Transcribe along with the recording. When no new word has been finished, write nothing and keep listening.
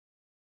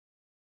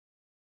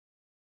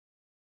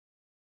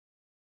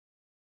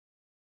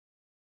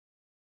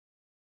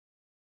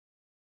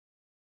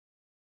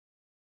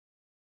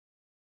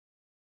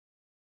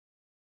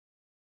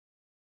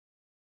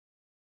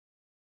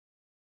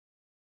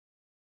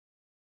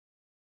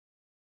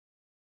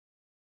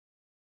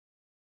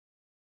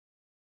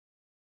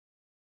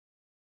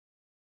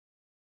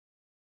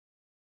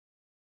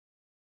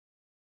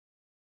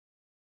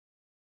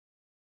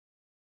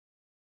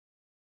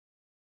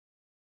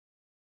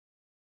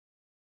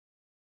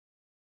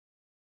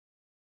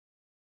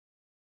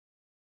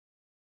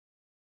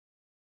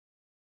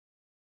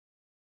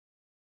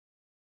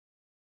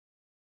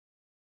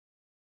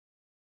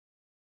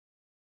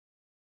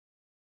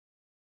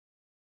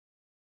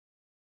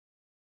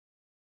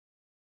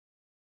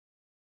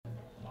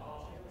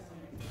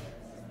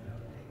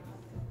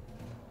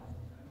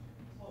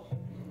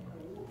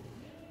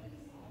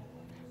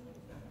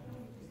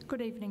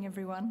Good evening,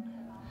 everyone.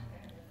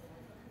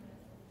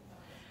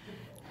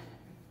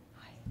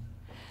 Hi.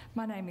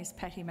 My name is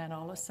Patty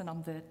Manolis and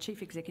I'm the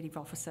Chief Executive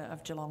Officer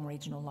of Geelong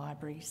Regional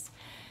Libraries,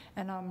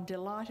 and I'm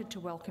delighted to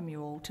welcome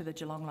you all to the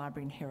Geelong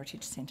Library and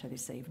Heritage Centre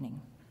this evening.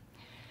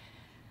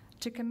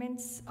 To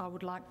commence, I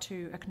would like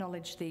to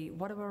acknowledge the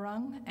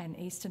Wadawurrung and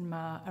Eastern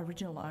Maar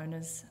original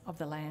owners of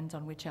the lands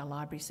on which our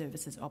library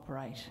services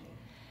operate.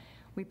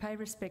 We pay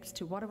respects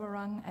to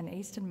Wadawurrung and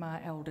Eastern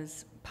Maar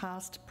elders,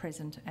 past,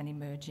 present and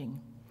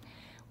emerging.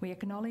 We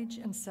acknowledge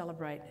and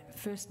celebrate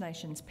First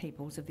Nations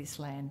peoples of this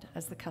land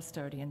as the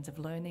custodians of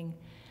learning,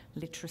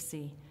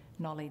 literacy,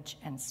 knowledge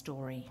and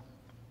story.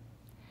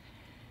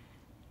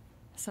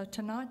 So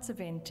tonight's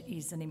event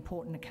is an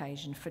important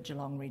occasion for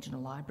Geelong Regional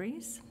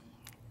Libraries.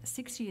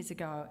 6 years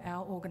ago,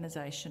 our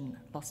organisation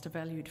lost a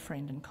valued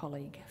friend and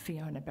colleague,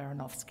 Fiona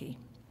Baranowski.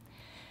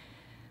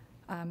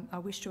 I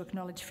wish to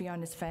acknowledge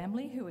Fiona's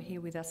family, who are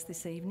here with us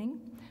this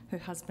evening, her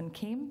husband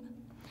Kim,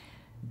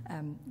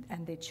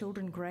 and their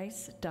children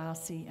Grace,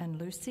 Darcy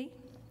and Lucy,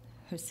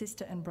 her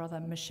sister and brother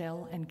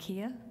Michelle and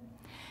Kia,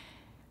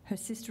 her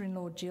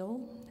sister-in-law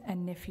Jill,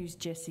 and nephews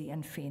Jesse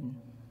and Finn.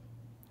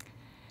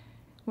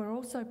 We're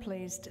also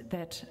pleased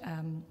that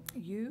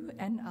you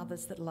and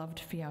others that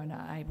loved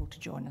Fiona are able to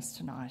join us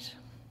tonight.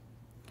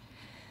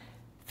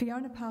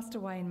 Fiona passed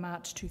away in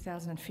March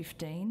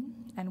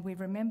 2015, and we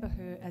remember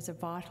her as a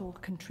vital,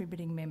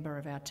 contributing member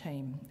of our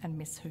team and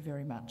miss her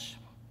very much.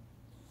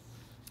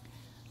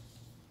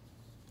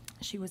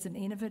 She was an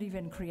innovative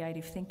and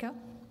creative thinker,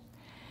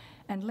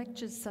 and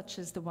lectures such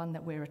as the one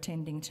that we're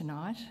attending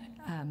tonight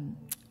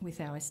with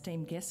our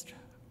esteemed guest,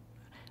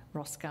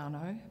 Ross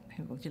Garnaut,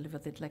 who will deliver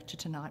the lecture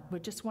tonight, were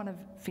just one of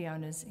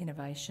Fiona's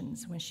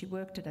innovations when she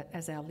worked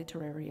as our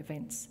literary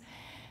events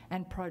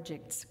and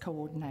projects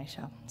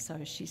coordinator.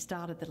 So she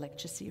started the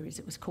lecture series.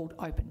 It was called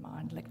Open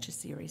Mind Lecture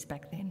Series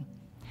back then.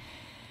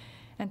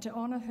 And to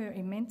honour her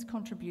immense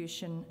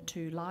contribution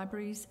to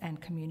libraries and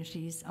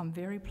communities, I'm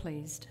very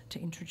pleased to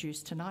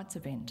introduce tonight's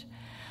event,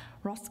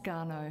 Ross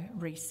Garnaut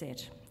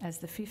Reset, as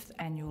the 5th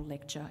annual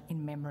lecture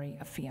in memory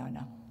of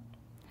Fiona.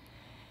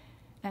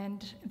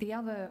 And the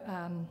other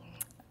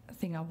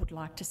thing I would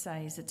like to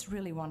say is it's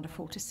really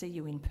wonderful to see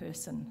you in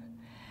person.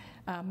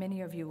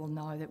 Many of you will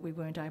know that we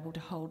weren't able to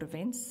hold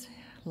events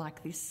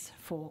like this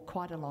for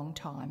quite a long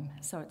time,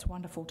 so it's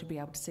wonderful to be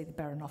able to see the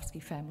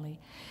Baranowski family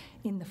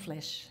in the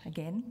flesh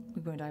again.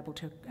 We weren't able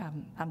to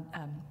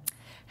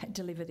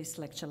deliver this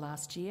lecture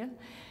last year,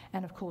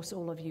 and of course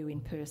all of you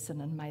in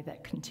person, and may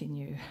that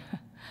continue.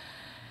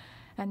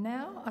 And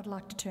now I'd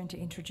like to turn to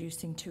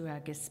introducing to our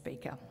guest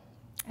speaker,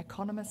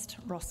 economist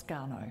Ross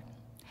Garnaut.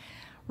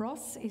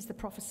 Ross is the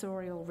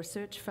Professorial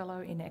Research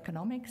Fellow in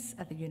Economics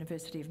at the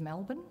University of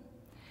Melbourne.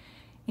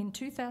 In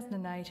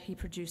 2008, he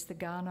produced the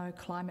Garnaut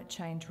Climate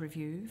Change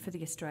Review for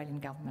the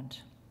Australian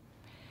Government.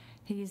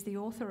 He is the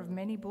author of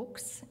many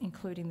books,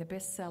 including the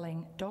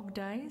best-selling Dog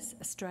Days,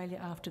 Australia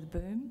After the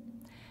Boom,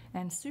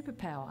 and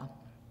Superpower.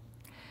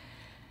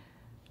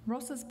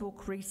 Ross's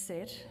book,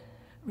 Reset,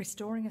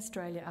 Restoring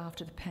Australia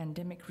After the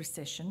Pandemic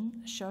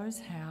Recession, shows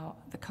how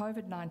the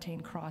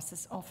COVID-19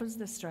 crisis offers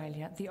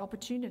Australia the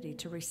opportunity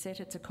to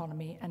reset its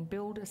economy and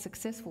build a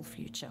successful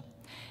future,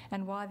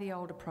 and why the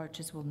old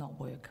approaches will not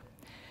work.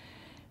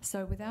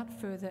 So without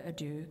further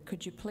ado,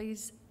 could you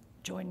please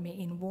join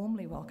me in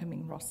warmly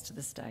welcoming Ross to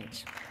the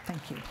stage?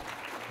 Thank you.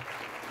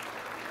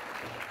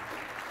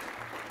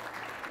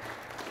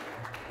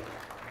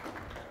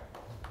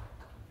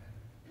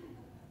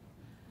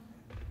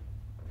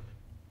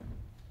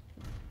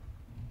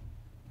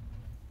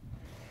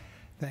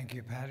 Thank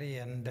you, Patty,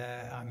 and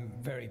I'm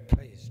very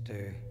pleased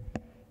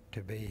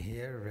to be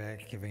here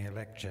giving a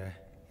lecture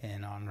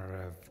in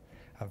honour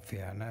of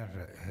Fiona,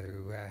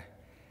 who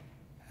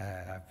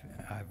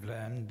I've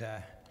learned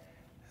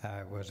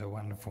was a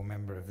wonderful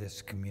member of this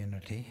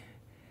community,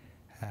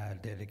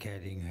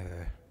 dedicating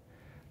her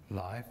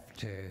life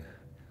to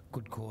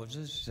good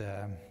causes,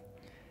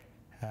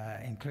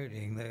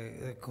 including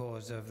the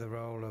cause of the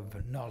role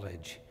of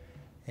knowledge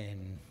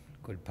in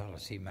good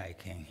policy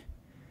making.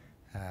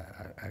 A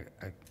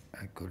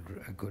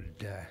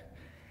good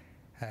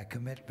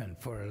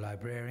commitment for a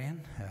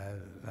librarian.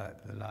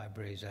 The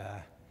libraries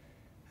are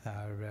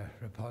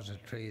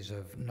repositories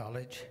of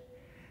knowledge,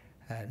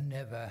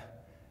 never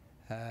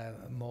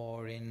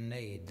more in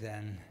need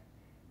than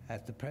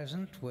at the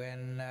present,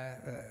 when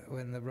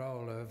the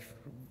role of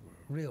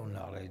real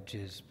knowledge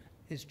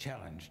is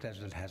challenged, as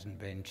it hasn't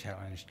been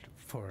challenged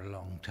for a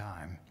long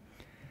time.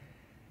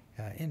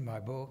 In my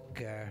book,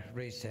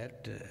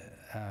 Reset,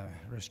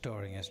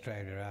 Restoring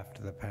Australia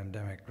After the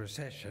Pandemic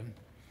Recession,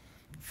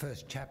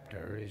 first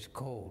chapter is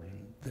called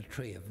The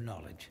Tree of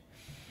Knowledge.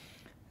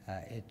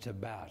 It's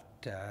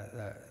about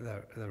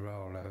the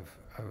role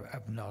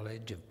of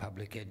knowledge, of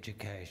public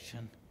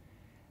education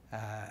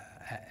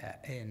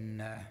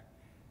in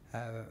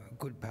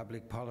good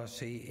public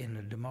policy in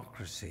a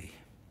democracy.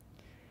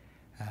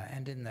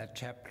 And in that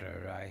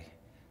chapter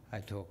I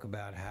talk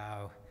about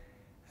how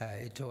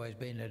it's always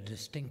been a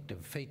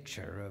distinctive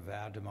feature of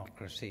our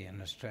democracy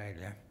in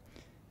Australia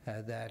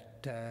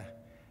that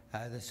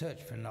the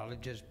search for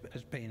knowledge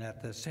has been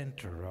at the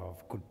centre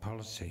of good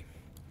policy.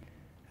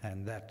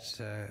 And that's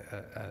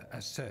a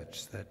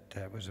search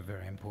that was a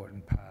very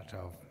important part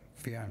of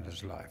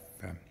Fiona's life,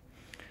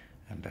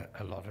 and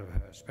a lot of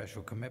her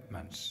special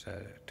commitments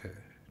to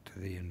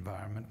the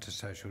environment, to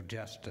social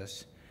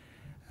justice,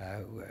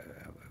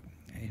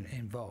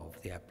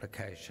 involve the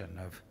application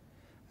of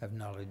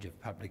knowledge of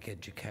public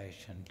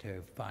education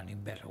to finding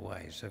better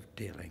ways of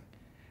dealing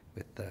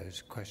with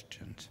those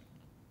questions.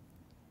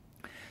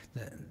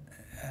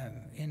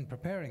 In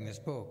preparing this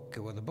book,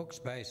 well, the book's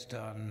based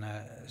on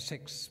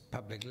 6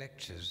 public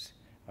lectures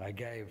I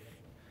gave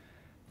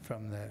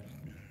from the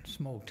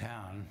small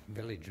town,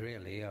 village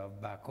really,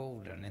 of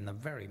Barcaldine in the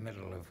very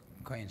middle of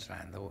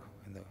Queensland,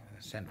 in the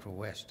central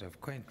west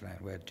of Queensland,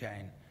 where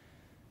Jane,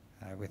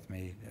 with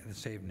me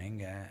this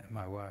evening,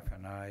 my wife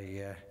and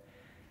I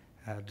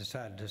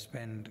decided to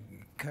spend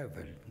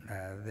COVID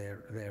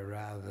there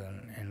rather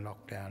than in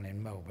lockdown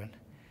in Melbourne.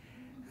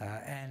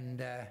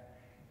 And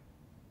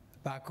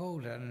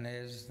Barcaldine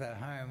is the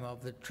home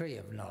of the Tree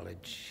of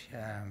Knowledge,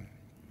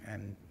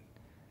 and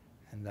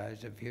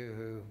those of you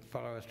who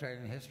follow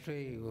Australian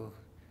history will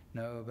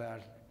know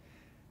about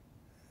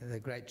the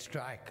great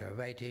strike of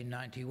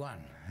 1891,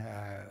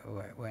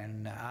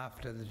 when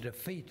after the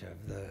defeat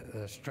of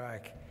the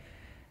strike,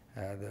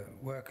 the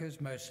workers,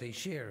 mostly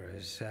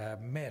shearers,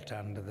 met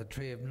under the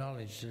Tree of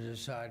Knowledge to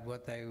decide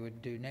what they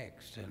would do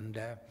next. And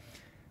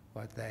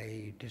what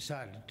they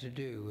decided to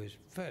do was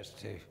first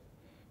to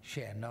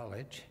share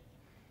knowledge.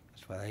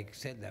 That's why they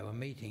said they were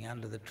meeting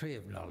under the Tree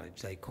of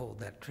Knowledge. They called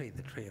that tree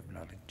the Tree of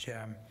Knowledge,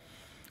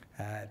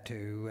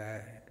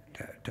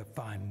 to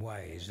find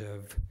ways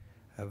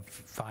of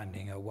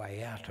finding a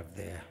way out of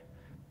their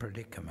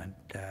predicament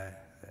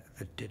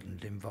that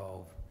didn't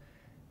involve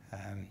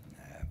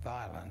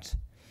violence.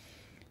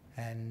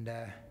 And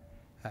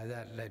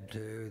that led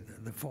to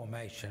the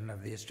formation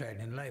of the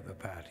Australian Labor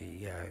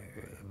Party,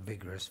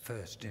 vigorous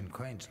first in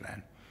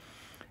Queensland.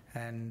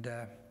 And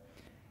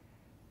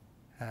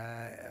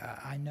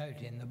I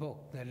note in the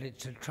book that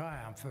it's a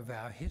triumph of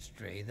our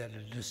history that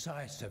a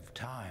decisive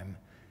time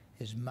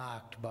is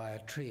marked by a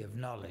tree of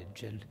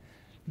knowledge, and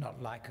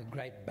not like a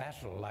great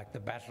battle, like the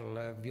Battle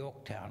of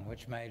Yorktown,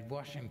 which made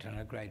Washington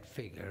a great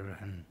figure,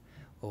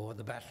 or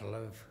the Battle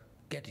of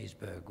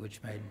Gettysburg,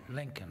 which made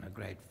Lincoln a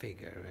great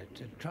figure.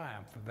 It's a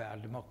triumph of our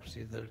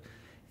democracy.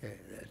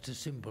 It's a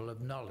symbol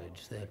of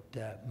knowledge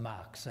that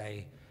marks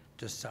a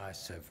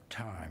decisive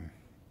time.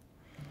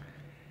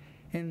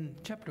 In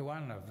chapter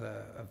 1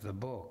 of the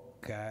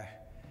book,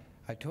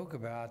 I talk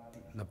about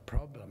the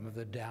problem of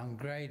the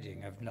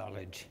downgrading of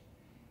knowledge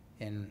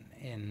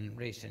in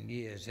recent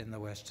years in the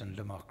Western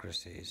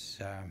democracies.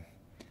 There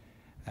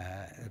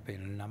have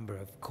been a number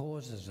of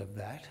causes of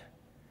that.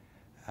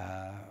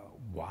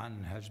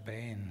 One has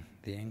been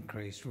the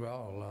increased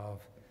role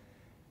of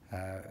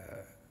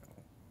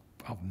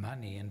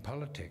money in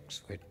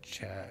politics,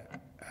 which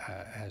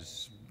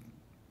has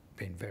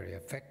been very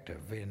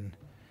effective in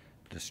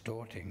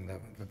distorting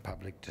the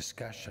public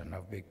discussion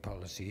of big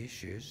policy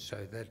issues,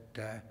 so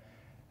that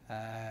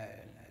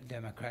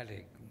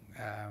democratic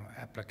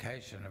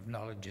application of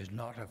knowledge is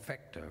not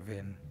effective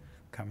in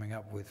coming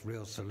up with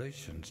real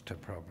solutions to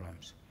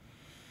problems.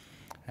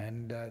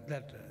 And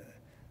that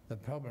the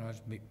problem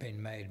has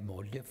been made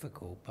more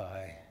difficult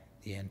by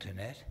the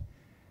internet.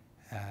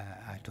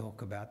 I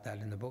talk about that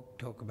in the book,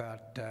 talk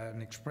about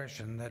an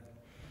expression that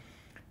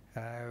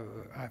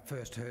I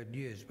first heard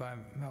used by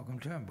Malcolm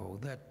Turnbull,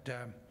 that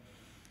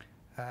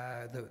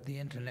the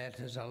internet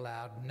has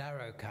allowed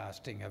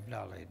narrowcasting of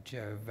knowledge.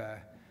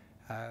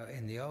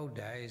 In the old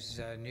days,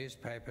 a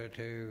newspaper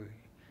to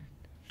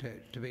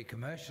be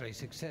commercially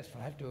successful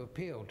had to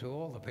appeal to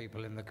all the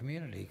people in the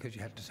community, because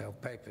you had to sell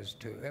papers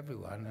to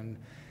everyone,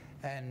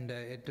 and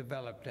it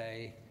developed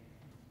a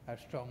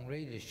strong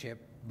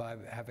readership by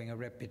having a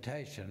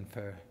reputation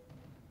for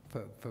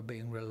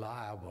being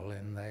reliable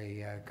in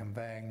the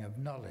conveying of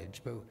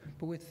knowledge. But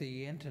with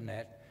the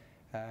internet,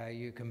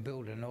 you can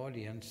build an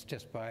audience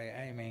just by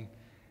aiming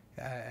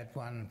at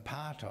one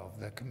part of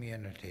the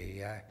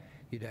community.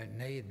 You don't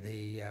need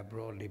the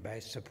broadly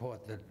based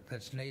support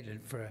that's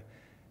needed for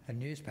a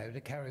newspaper to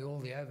carry all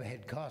the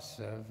overhead costs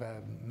of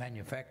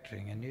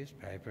manufacturing a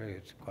newspaper.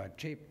 It's quite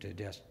cheap to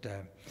just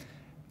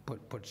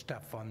put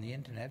stuff on the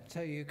internet,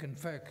 so you can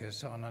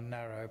focus on a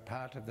narrow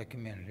part of the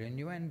community, and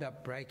you end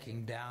up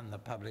breaking down the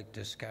public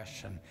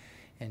discussion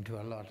into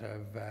a lot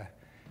of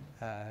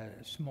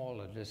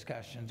smaller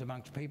discussions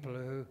amongst people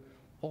who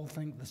all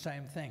think the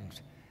same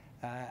things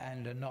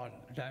and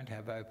don't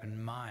have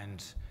open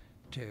minds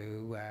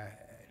to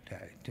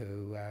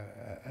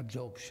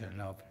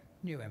absorption of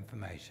new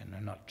information,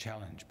 and not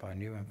challenged by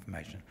new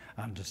information.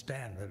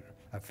 Understand that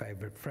a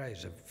favourite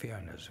phrase of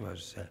Fiona's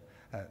was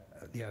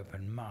the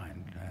open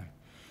mind.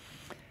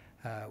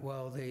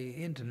 Well, the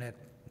internet,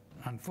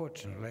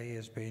 unfortunately,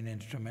 has been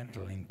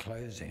instrumental in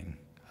closing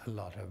a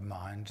lot of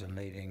minds and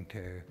leading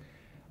to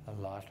a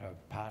lot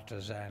of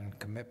partisan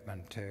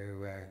commitment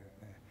to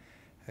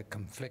a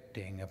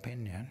conflicting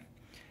opinion.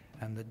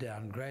 and the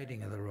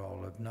downgrading of the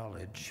role of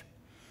knowledge.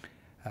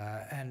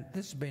 And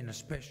this has been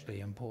especially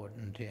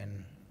important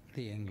in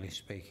the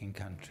English-speaking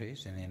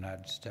countries, in the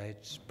United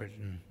States,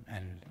 Britain,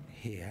 and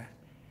here.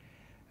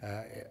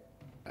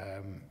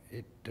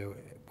 It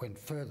went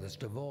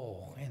furthest of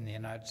all in the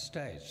United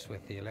States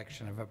with the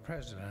election of a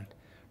president,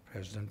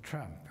 President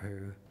Trump,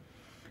 who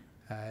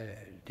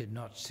did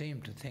not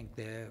seem to think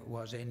there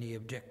was any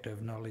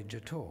objective knowledge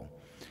at all.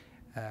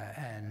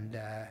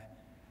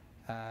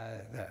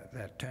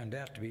 That turned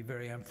out to be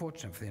very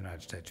unfortunate for the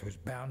United States. It was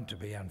bound to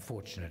be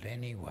unfortunate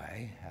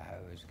anyway.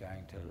 It was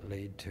going to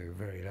lead to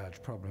very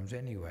large problems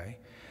anyway.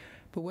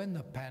 But when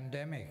the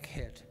pandemic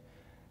hit,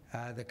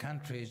 the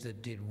countries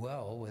that did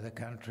well were the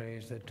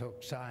countries that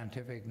took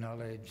scientific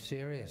knowledge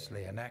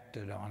seriously and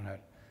acted on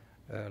it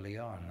early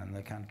on, and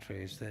the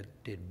countries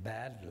that did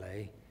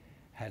badly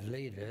had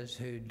leaders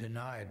who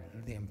denied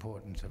the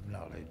importance of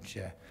knowledge.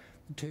 The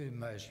two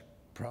most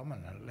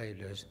prominent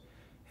leaders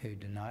who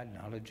denied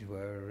knowledge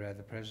were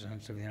the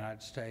presidents of the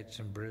United States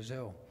and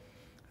Brazil,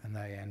 and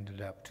they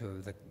ended up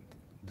to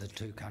the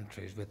two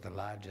countries with the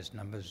largest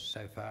numbers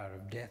so far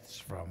of deaths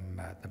from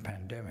the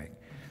pandemic.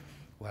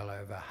 Well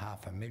over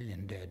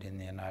 500,000 dead in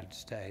the United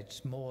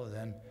States, more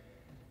than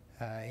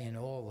in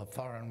all the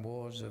foreign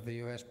wars of the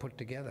US put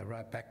together,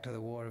 right back to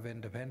the War of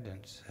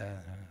Independence.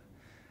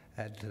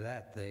 Add to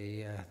that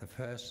the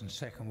First and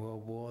Second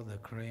World War, the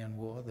Korean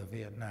War, the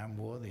Vietnam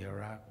War, the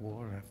Iraq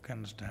War,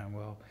 Afghanistan.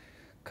 Well,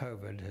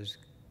 COVID has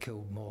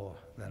killed more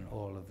than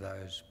all of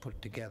those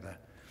put together.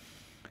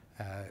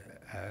 A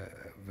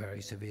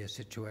very severe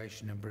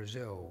situation in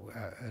Brazil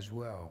as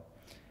well.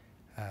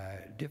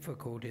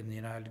 Difficult in the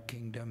United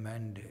Kingdom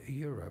and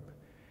Europe.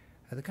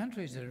 The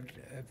countries that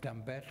have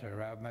done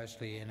better are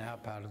mostly in our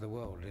part of the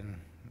world,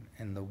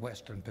 in the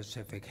Western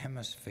Pacific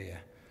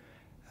Hemisphere.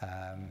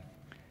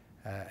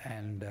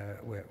 And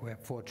we're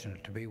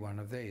fortunate to be one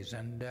of these.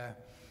 And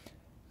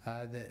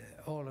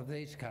all of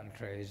these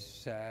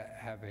countries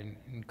have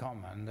in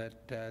common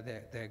that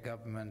their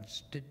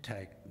governments did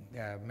take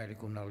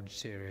medical knowledge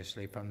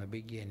seriously from the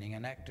beginning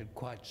and acted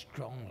quite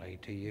strongly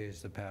to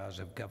use the powers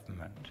of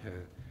government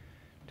to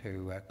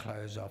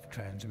close off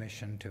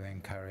transmission, to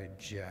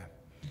encourage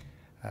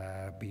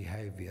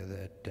behaviour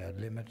that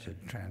limited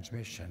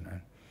transmission.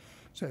 And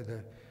so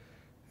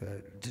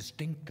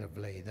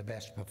distinctively the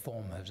best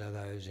performers are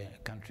those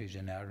countries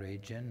in our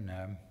region,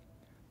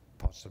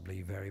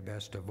 possibly very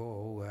best of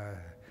all,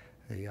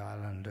 the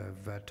island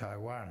of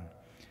Taiwan,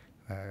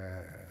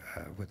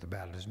 with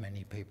about as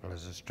many people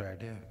as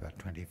Australia, about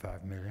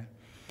 25 million,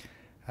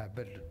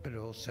 but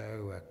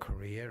also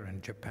Korea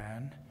and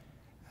Japan,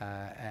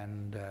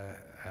 and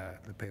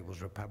the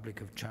People's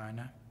Republic of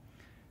China,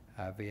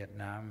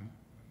 Vietnam,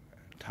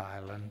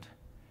 Thailand,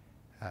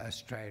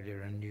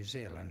 Australia and New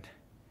Zealand.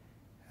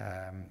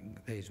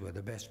 These were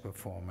the best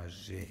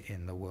performers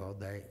in the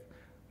world.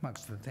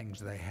 Amongst the things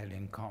they had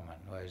in common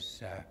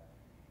was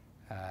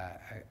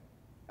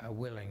a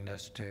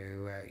willingness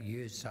to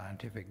use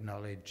scientific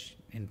knowledge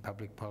in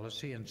public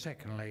policy, and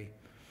secondly,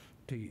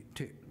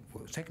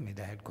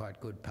 they had quite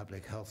good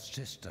public health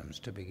systems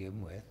to begin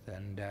with,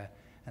 and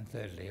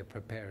thirdly, a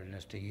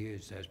preparedness to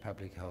use those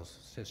public health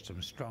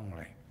systems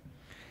strongly.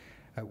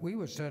 We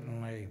were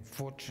certainly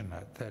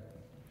fortunate that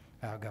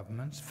our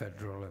governments,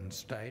 federal and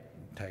state,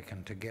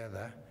 taken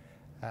together,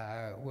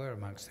 were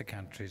amongst the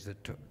countries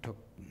that took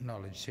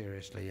knowledge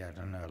seriously at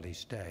an early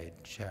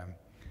stage.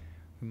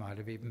 We might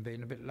have even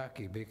been a bit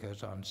lucky,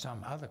 because on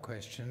some other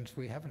questions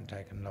we haven't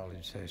taken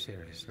knowledge so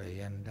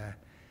seriously, and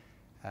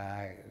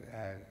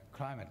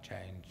climate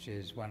change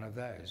is one of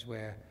those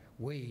where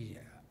we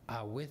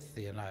are with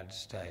the United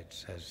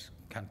States as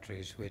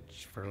countries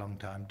which for a long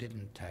time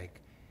didn't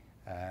take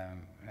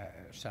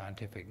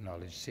scientific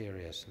knowledge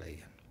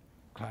seriously.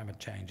 Climate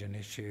change, an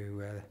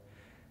issue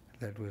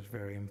that was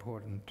very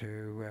important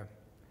to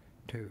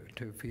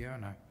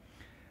Fiona.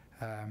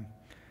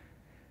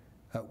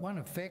 One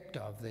effect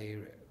of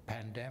the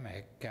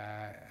pandemic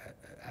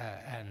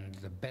and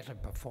the better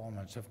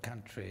performance of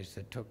countries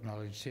that took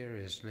knowledge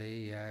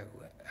seriously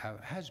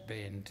has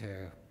been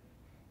to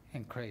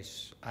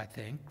increase, I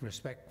think,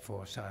 respect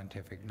for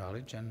scientific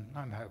knowledge, and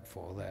I'm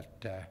hopeful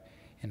that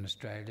in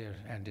Australia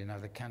and in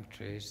other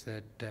countries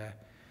that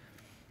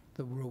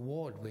the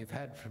reward we've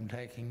had from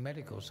taking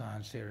medical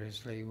science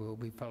seriously will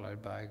be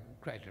followed by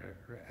greater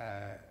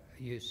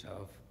use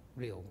of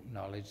real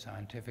knowledge,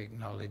 scientific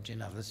knowledge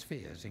in other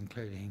spheres,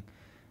 including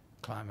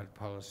climate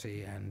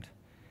policy and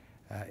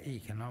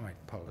economic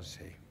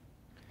policy.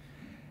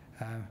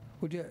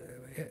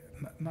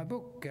 My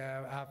book,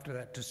 after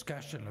that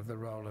discussion of the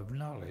role of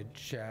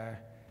knowledge,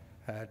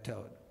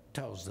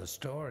 tells the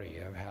story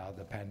of how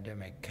the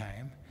pandemic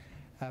came.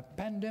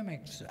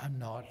 Pandemics are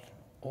not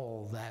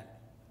all that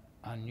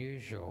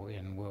unusual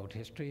in world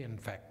history. In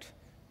fact,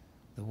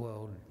 the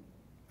world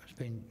has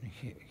been,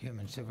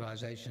 human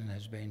civilization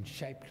has been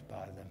shaped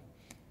by them.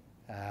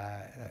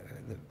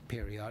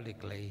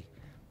 Periodically,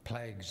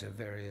 plagues of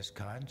various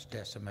kinds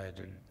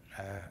decimated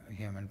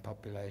human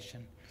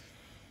population,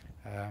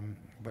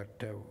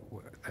 but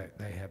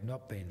they have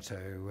not been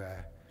so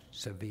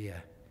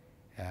severe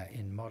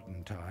in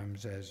modern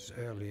times as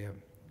earlier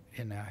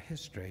in our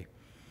history.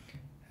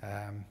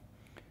 But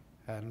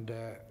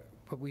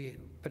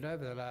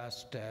over the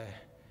last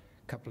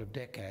couple of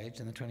decades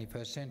in the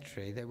 21st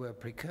century, there were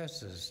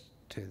precursors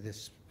to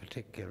this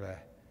particular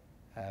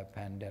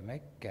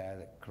pandemic.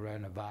 The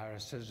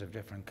coronaviruses of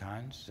different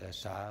kinds,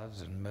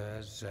 SARS and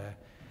MERS,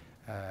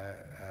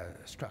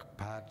 struck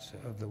parts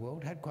of the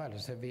world, had quite a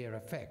severe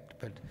effect,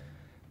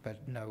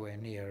 but nowhere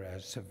near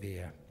as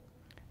severe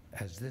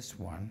as this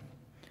one.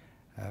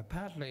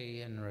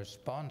 Partly in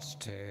response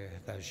to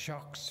those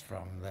shocks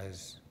from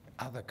those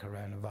other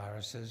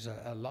coronaviruses,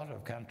 a lot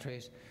of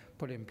countries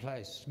put in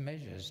place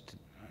measures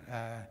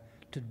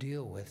to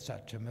deal with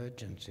such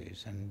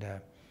emergencies, and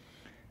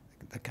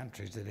the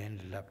countries that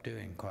ended up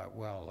doing quite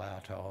well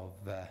out of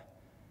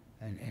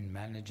in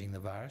managing the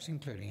virus,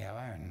 including our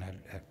own,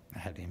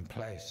 had in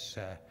place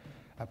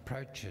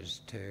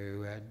approaches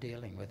to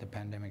dealing with the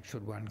pandemic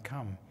should one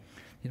come.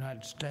 The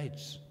United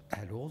States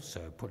had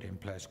also put in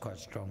place quite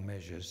strong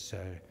measures.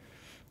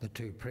 The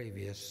two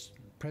previous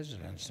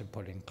presidents had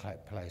put in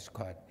place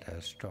quite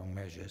strong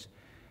measures,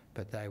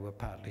 but they were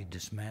partly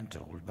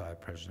dismantled by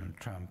President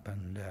Trump,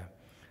 and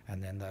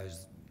then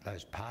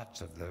those parts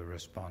of the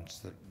response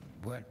that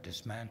weren't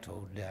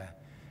dismantled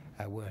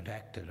weren't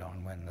acted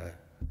on when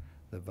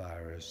the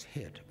virus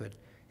hit. But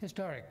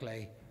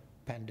historically,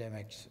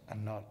 pandemics are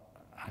not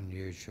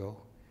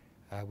unusual.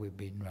 We've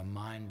been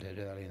reminded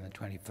early in the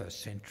 21st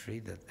century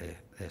that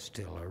they're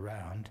still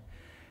around,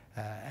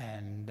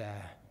 and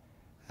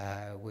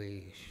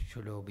we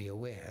should all be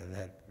aware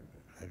that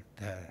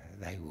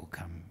they will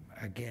come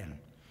again.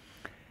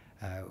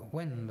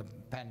 When the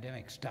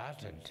pandemic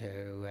started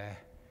to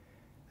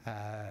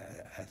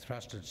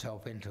thrust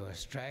itself into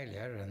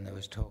Australia, and there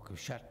was talk of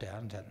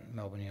shutdowns at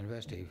Melbourne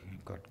University.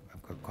 I've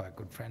got quite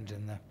good friends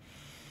in the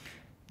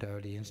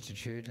Doherty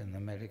Institute and the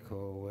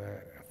medical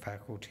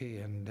faculty,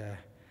 and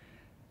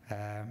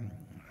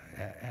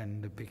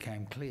it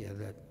became clear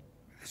that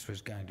this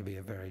was going to be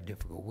a very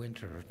difficult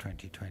winter of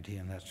 2020,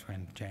 and that's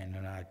when Jane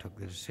and I took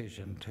the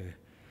decision to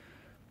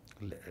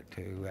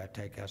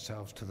take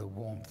ourselves to the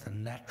warmth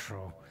and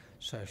natural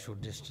social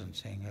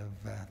distancing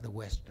of the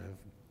west of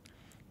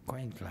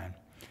Queensland.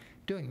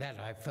 Doing that,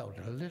 I felt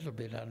a little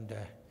bit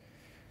under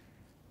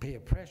peer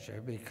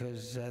pressure,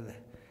 because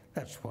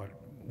that's what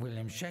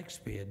William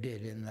Shakespeare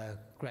did in the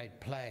Great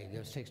Plague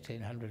of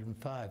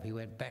 1605. He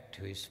went back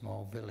to his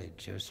small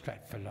village of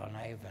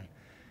Stratford-on-Avon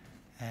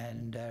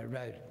and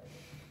wrote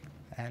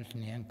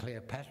Antony and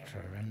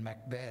Cleopatra and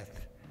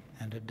Macbeth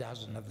and a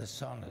dozen of the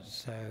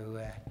sonnets.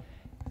 So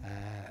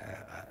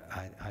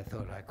I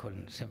thought I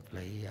couldn't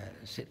simply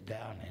sit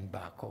down in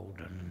Barcald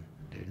and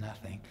do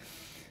nothing.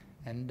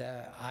 And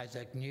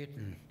Isaac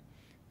Newton,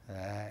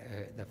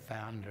 the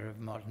founder of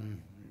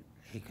modern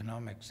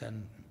economics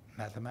and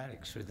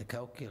mathematics through the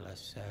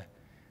calculus,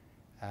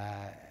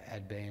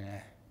 had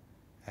been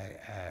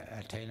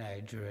a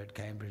teenager at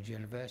Cambridge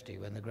University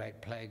when the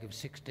Great Plague of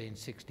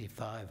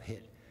 1665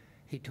 hit.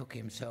 He took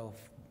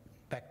himself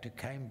back to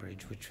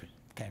Cambridge,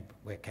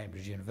 where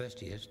Cambridge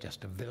University is,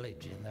 just a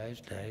village in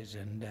those days,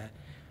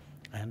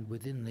 and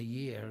within the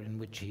year in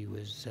which he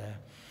was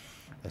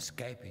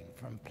escaping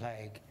from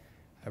plague,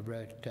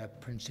 wrote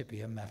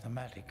Principia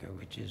Mathematica,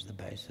 which is the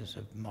basis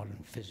of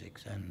modern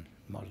physics and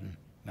modern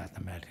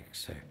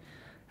mathematics. So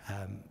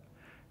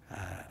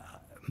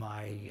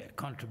my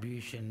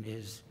contribution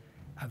is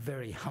a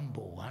very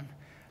humble one,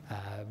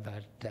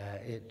 but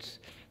it's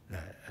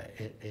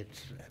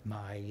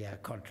my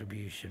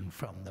contribution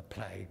from the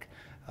plague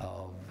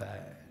of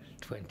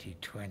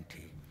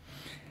 2020.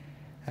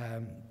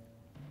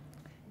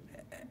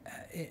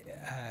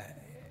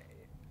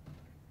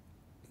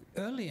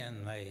 Early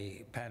in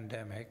the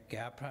pandemic,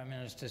 our Prime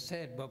Minister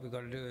said what we've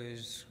got to do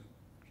is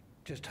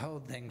just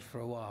hold things for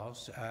a while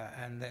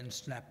and then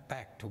snap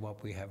back to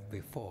what we have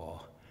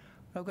before.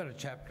 I've got a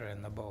chapter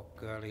in the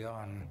book early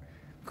on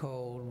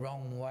called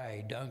Wrong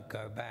Way, Don't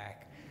Go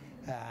Back,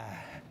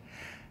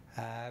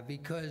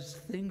 because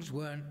things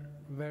weren't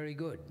very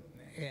good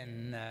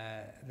in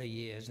the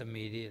years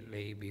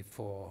immediately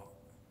before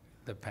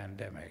the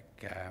pandemic.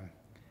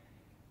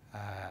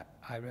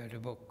 I wrote a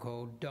book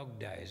called Dog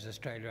Days,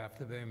 Australia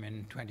After the Boom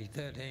in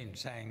 2013,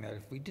 saying that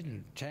if we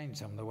didn't change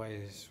some of the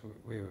ways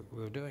we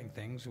were doing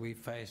things, we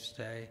faced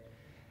a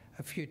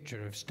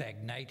future of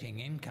stagnating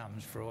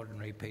incomes for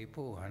ordinary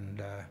people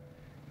and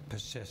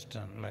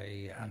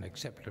persistently,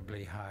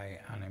 unacceptably high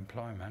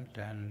unemployment,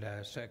 and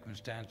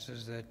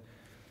circumstances that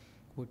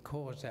would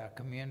cause our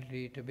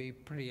community to be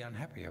pretty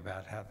unhappy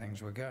about how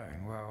things were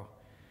going. Well,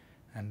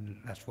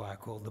 and that's why I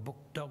called the book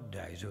Dog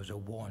Days. It was a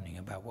warning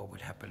about what would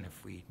happen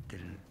if we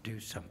didn't do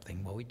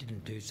something. Well, we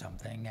didn't do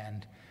something,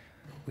 and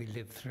we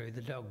lived through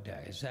the dog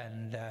days.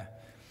 And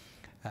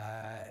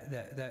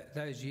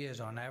those years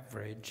on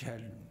average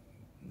had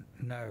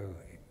no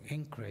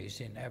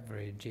increase in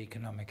average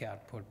economic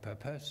output per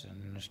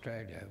person in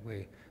Australia.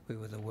 We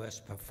were the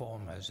worst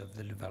performers of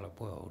the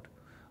developed world.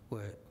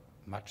 We're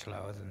much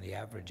lower than the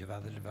average of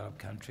other developed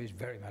countries,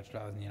 very much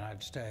lower than the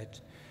United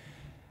States.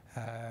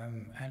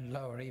 and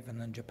lower even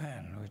than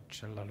Japan,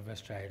 which a lot of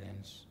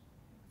Australians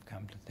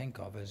come to think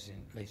of as,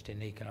 at least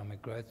in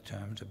economic growth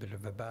terms, a bit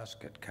of a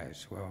basket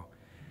case. Well,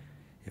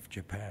 if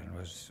Japan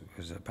was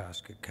a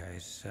basket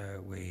case,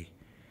 we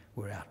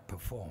were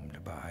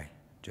outperformed by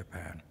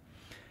Japan.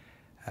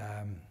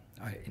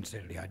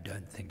 Incidentally, I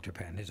don't think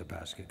Japan is a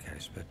basket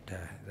case, but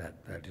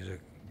that is a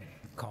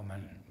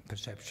common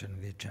perception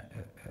of the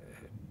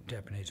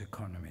Japanese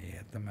economy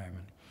at the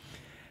moment.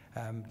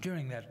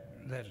 During that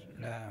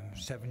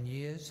 7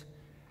 years,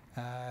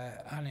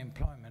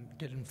 unemployment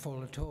didn't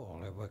fall at all.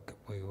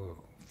 We were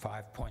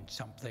 5 point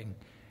something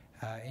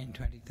in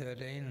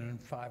 2013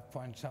 and 5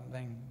 point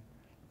something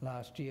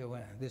last year,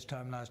 this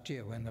time last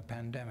year when the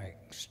pandemic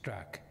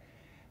struck.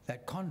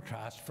 That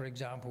contrast, for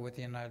example, with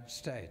the United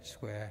States,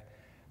 where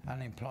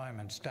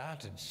unemployment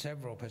started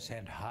several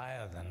percent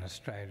higher than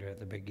Australia at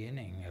the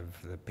beginning of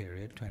the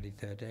period,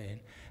 2013,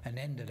 and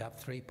ended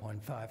up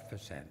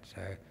 3.5%.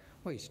 So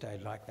we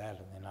stayed like that,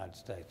 and the United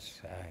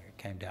States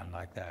came down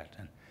like that.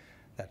 And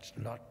that's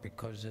not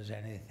because there's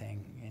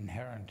anything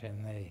inherent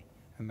in the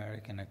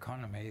American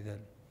economy that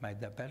made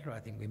that better. I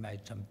think we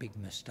made some big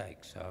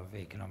mistakes of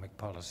economic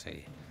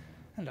policy,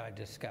 and I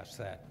discussed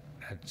that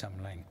at some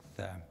length.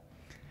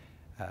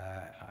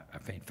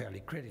 I've been fairly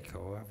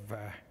critical of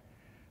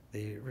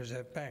the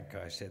Reserve Bank.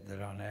 I said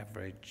that on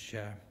average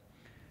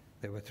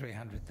there were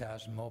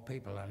 300,000 more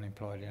people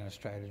unemployed in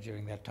Australia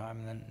during that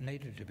time than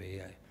needed to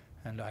be,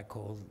 and I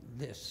call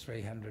this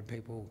 300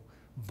 people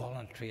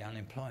voluntary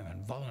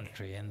unemployment.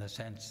 Voluntary in the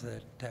sense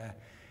that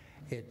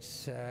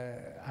it's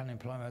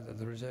unemployment that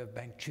the Reserve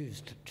Bank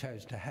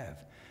chose to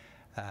have.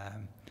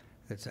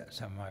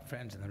 Some of my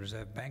friends in the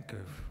Reserve Bank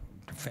have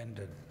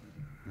defended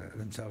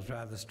themselves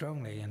rather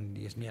strongly. In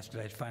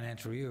yesterday's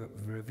Financial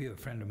Review, a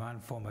friend of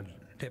mine, former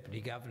Deputy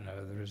Governor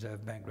of the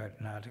Reserve Bank, wrote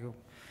an article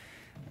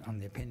on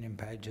the opinion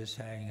pages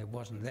saying it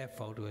wasn't their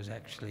fault, it was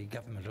actually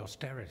government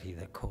austerity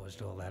that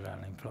caused all that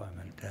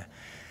unemployment.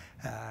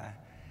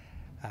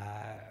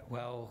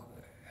 Well,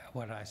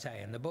 what I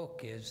say in the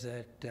book is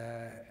that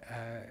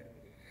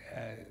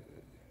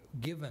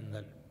given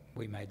that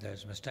we made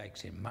those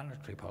mistakes in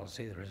monetary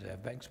policy, the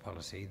Reserve Bank's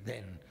policy,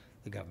 then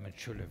the government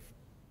should have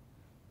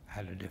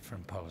had a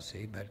different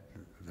policy, but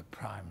the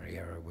primary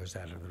error was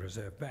that of the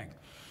Reserve Bank.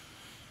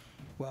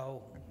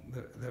 Well,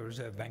 the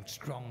Reserve Bank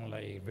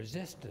strongly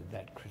resisted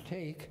that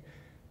critique,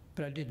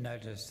 but I did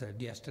notice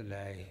that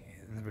yesterday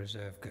the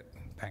Reserve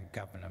Bank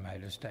governor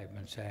made a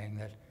statement saying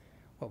that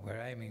what we're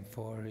aiming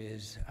for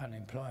is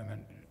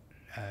unemployment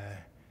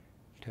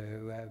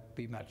to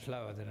be much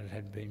lower than it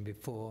had been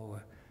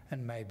before,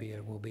 and maybe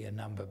it will be a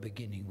number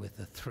beginning with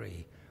a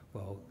 3.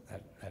 Well,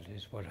 that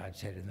is what I'd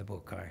said in the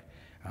book.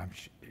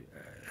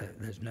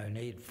 There's no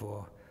need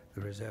for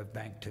the Reserve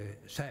Bank to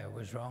say it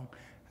was wrong.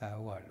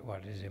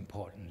 What is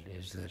important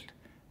is that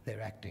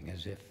they're acting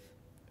as if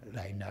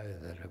they know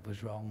that it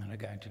was wrong and are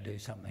going to do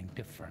something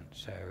different.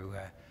 So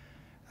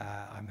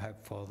I'm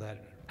hopeful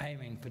that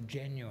aiming for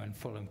genuine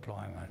full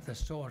employment, the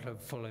sort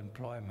of full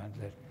employment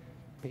that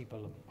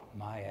people of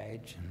my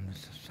age and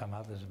some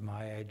others of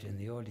my age in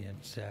the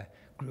audience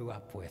grew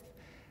up with,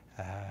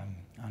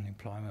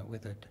 unemployment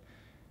with a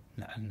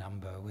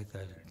number with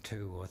a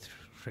 2 or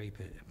 3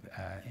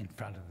 in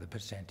front of the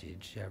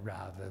percentage,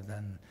 rather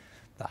than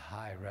the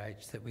high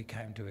rates that we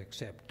came to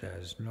accept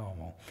as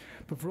normal.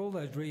 But for all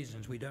those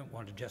reasons, we don't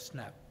want to just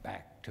snap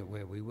back to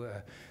where we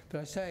were.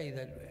 But I say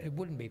that it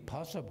wouldn't be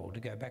possible to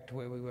go back to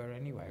where we were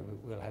anyway.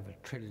 We'll have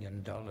 $1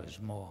 trillion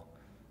more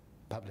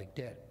public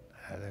debt,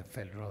 the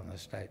federal and the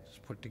states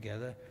put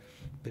together.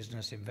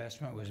 Business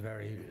investment was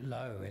very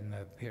low in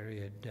the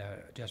period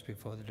just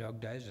before the dog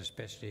days,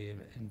 especially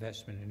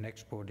investment in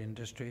export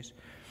industries.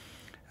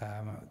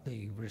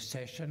 The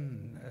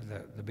recession,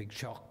 the big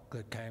shock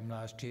that came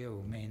last year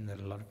will mean that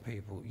a lot of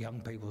people, young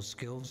people's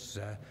skills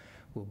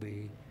will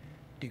be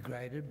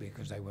degraded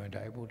because they weren't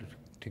able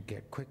to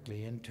get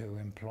quickly into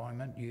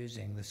employment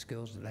using the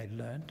skills that they'd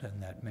learnt,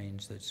 and that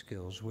means that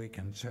skills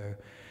weaken. So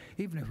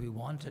even if we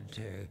wanted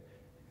to,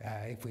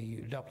 if we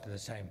adopted the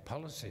same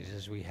policies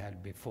as we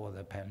had before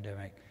the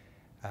pandemic,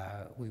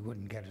 we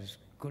wouldn't get as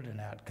good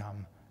an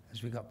outcome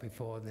as we got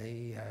before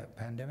the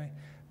pandemic.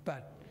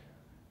 But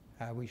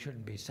we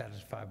shouldn't be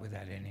satisfied with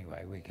that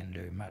anyway. We can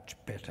do much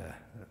better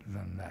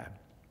than that.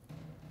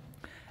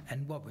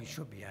 And what we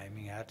should be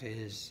aiming at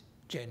is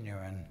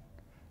genuine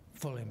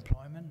full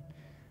employment,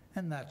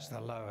 and that's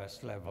the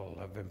lowest level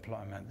of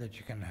employment that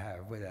you can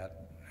have without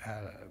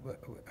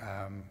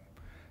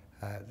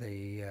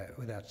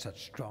without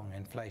such strong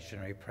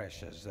inflationary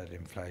pressures that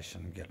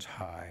inflation gets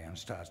high and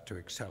starts to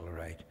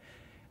accelerate.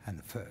 And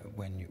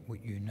when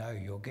you know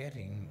you're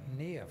getting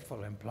near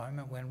full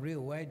employment, when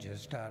real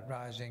wages start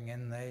rising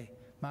in the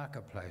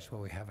marketplace.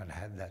 Well, we haven't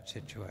had that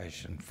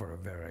situation for a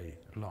very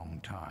long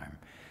time.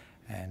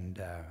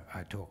 And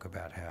I talk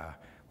about how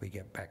we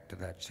get back to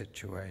that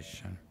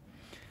situation.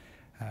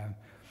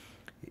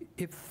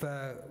 If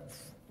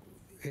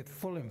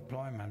full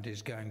employment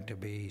is going to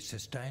be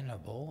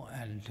sustainable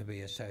and to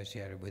be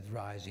associated with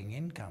rising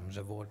incomes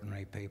of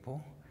ordinary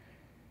people,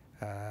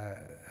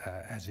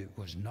 as it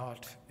was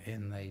not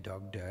in the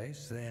dog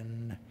days,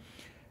 then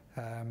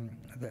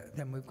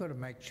we've got to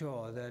make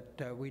sure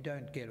that we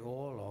don't get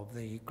all of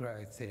the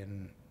growth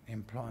in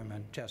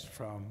employment just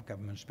from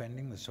government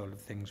spending, the sort of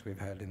things we've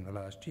had in the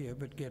last year,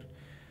 but get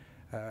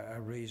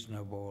a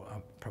reasonable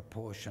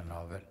proportion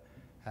of it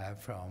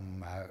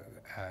from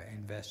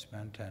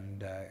investment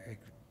and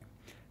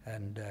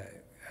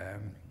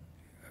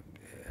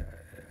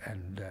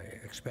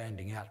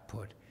expanding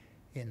output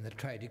in the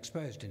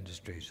trade-exposed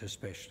industries,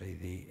 especially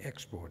the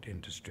export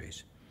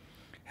industries.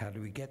 How do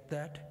we get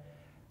that?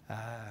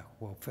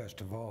 Well,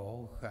 first of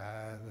all,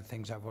 the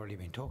things I've already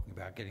been talking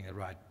about, getting the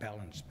right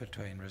balance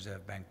between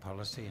Reserve Bank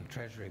policy and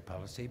Treasury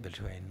policy,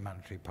 between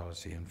monetary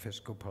policy and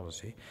fiscal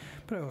policy,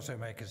 but I also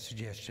make a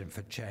suggestion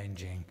for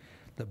changing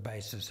the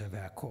basis of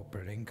our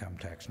corporate income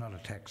tax, not a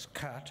tax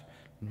cut,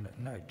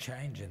 no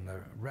change in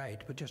the rate,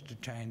 but just a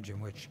change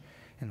in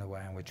the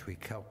way in which we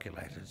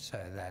calculate it,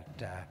 so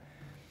that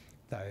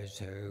those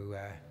who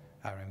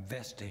are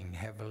investing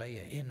heavily,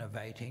 are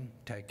innovating,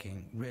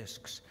 taking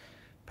risks,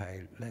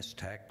 pay less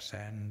tax,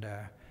 and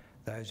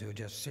those who are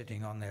just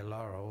sitting on their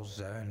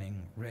laurels,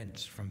 earning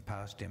rents from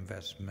past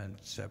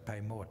investments, pay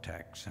more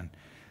tax.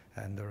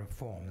 And the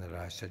reform that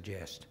I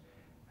suggest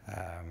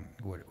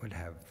would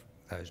have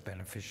those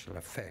beneficial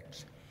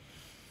effects.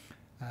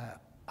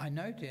 I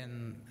note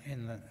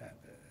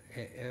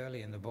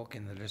early in the book,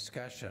 in the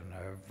discussion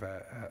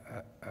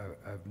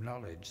of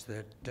knowledge,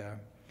 that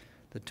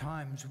the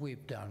times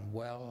we've done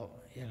well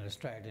in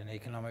Australian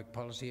economic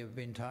policy have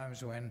been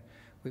times when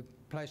we've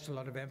placed a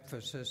lot of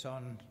emphasis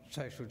on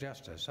social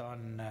justice,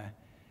 on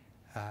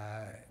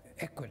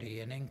equity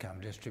and income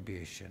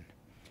distribution.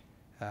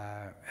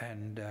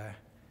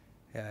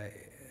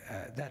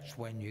 That's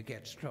when you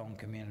get strong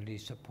community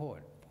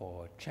support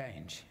for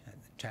change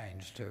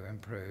to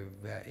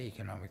improve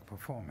economic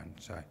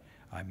performance.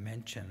 I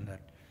mentioned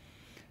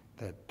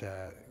that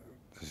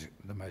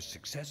the most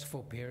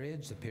successful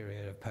periods, the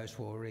period of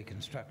post-war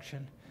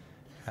reconstruction,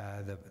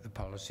 the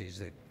policies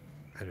that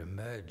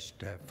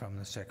emerged from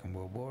the Second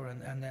World War,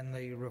 and then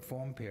the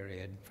reform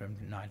period from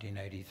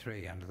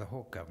 1983 under the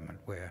Hawke government,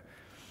 where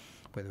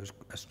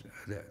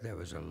there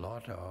was a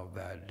lot of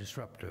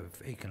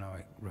disruptive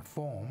economic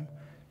reform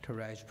to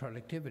raise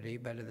productivity,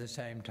 but at the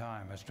same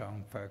time a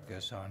strong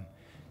focus on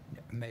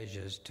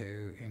measures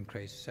to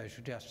increase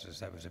social justice.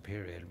 That was a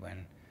period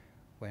when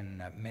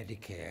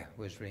Medicare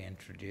was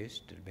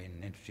reintroduced. It had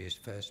been introduced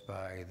first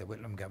by the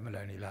Whitlam government,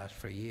 only lasted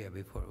for a year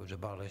before it was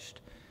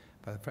abolished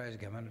by the Fraser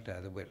government.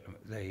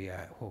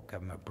 The Hawke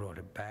government brought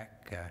it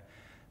back.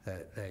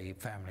 The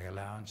family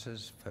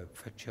allowances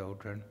for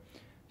children,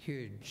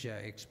 huge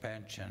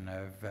expansion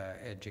of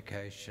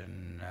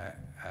education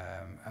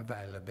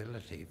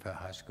availability for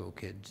high school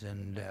kids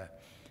and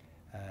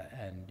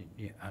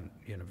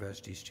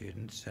university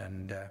students,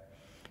 and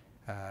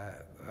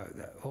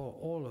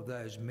all of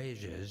those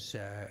measures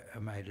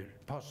made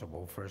it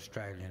possible for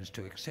Australians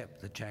to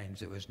accept the change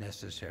that was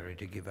necessary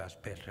to give us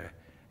better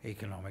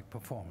economic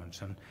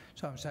performance. And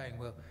so I'm saying,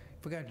 well,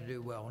 if we're going to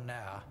do well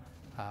now,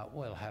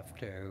 we'll have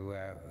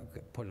to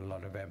put a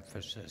lot of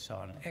emphasis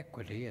on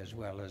equity as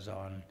well as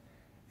on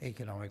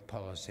economic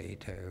policy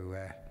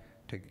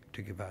to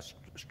give us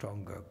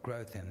stronger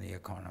growth in the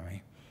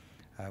economy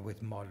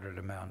with moderate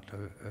amount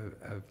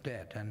of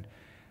debt.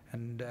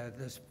 And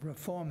this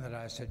reform that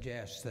I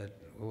suggest that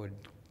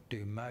would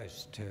do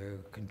most to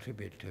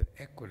contribute to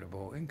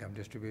equitable income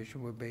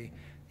distribution would be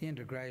the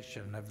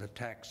integration of the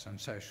tax and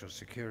social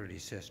security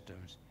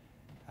systems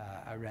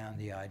around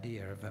the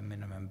idea of a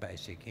minimum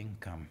basic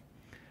income.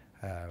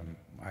 I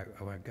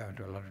won't go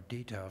into a lot of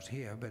details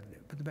here, but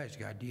the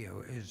basic idea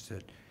is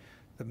that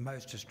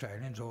most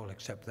Australians, all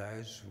except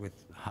those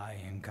with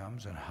high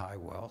incomes and high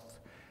wealth,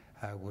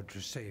 would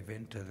receive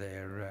into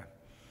their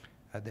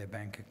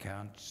bank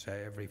accounts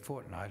every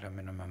fortnight a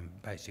minimum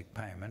basic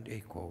payment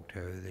equal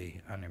to the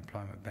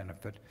unemployment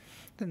benefit.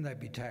 Then they'd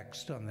be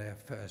taxed on their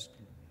first,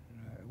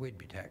 we'd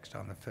be taxed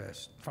on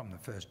from the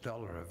first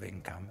dollar of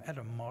income at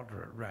a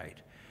moderate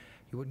rate.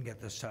 You wouldn't get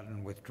the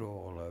sudden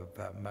withdrawal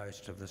of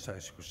most of the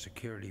social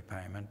security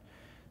payment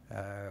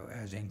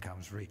as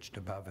incomes reached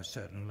above a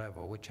certain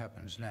level, which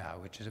happens now,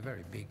 which is a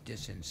very big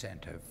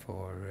disincentive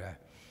for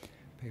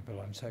people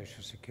on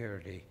social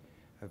security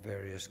of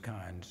various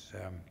kinds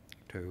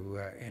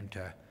to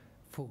enter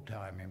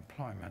full-time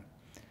employment.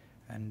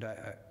 And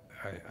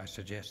I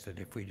suggest that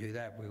if we do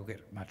that, we'll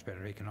get much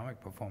better economic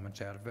performance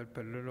out of it,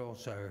 but it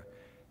also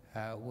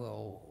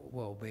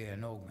will be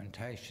an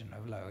augmentation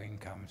of low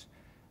incomes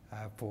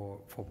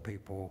for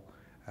people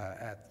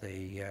at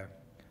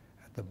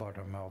the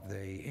bottom of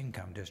the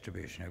income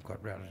distribution who've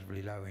got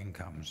relatively low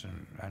incomes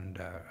and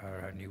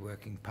are only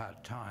working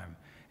part-time.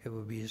 It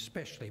would be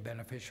especially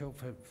beneficial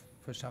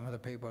for some of the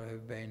people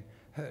who've been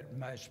hurt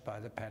most by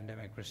the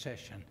pandemic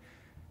recession.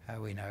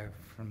 We know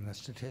from the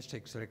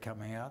statistics that are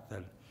coming out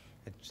that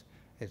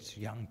it's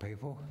young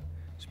people,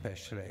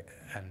 especially,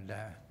 and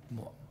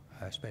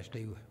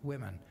especially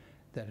women,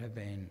 that have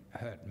been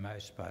hurt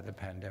most by the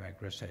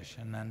pandemic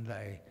recession, and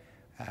they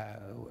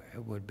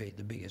would be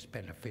the biggest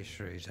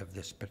beneficiaries of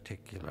this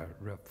particular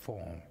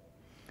reform.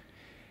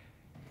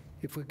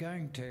 If we're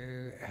going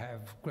to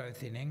have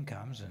growth in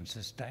incomes and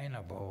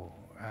sustainable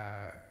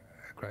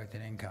growth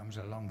in incomes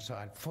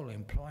alongside full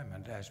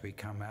employment as we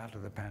come out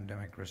of the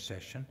pandemic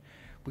recession,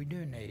 we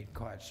do need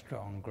quite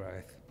strong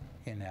growth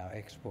in our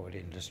export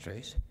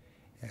industries.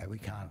 We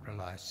can't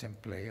rely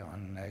simply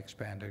on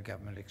expanded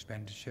government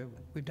expenditure.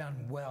 We've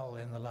done well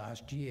in the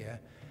last year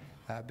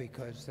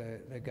because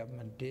the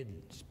government did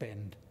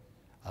spend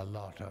a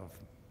lot of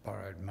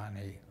borrowed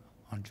money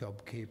on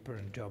JobKeeper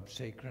and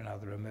JobSeeker and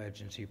other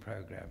emergency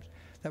programs.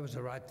 That was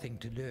the right thing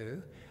to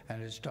do,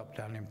 and it stopped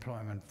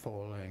unemployment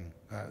falling,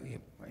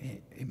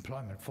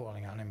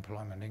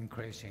 unemployment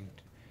increasing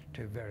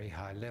to very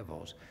high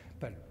levels.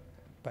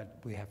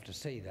 But we have to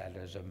see that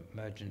as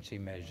emergency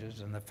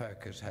measures, and the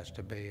focus has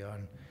to be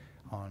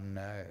on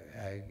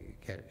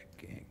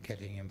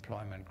getting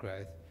employment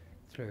growth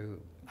through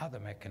other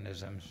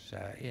mechanisms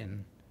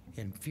in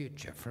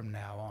future from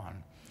now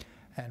on.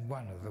 And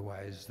one of the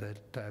ways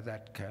that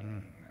that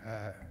can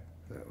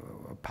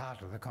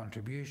part of the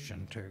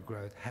contribution to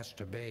growth has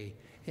to be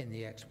in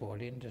the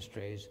export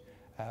industries,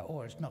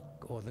 or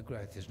the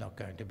growth is not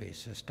going to be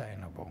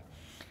sustainable.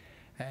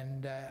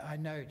 And I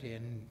note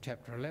in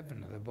chapter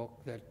 11 of the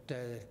book that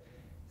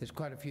there's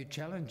quite a few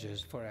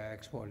challenges for our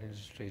export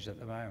industries at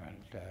the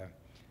moment.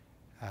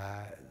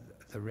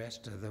 The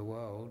rest of the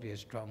world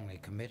is strongly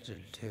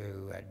committed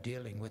to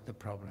dealing with the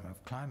problem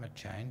of climate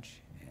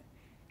change,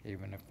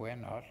 even if we're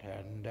not,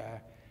 and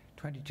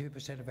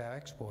 22% of our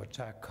exports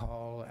are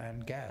coal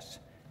and gas.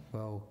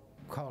 Well,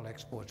 coal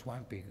exports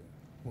will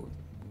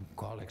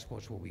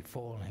be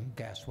falling,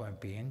 gas won't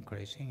be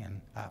increasing,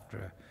 and after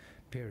a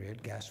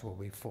period, gas will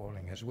be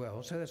falling as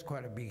well. So that's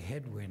quite a big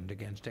headwind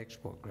against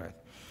export growth.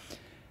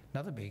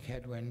 Another big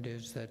headwind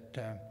is that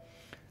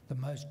the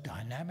most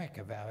dynamic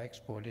of our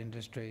export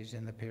industries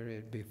in the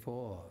period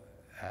before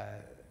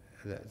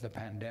the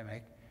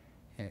pandemic,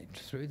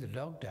 through the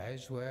dog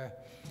days, were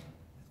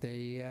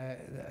the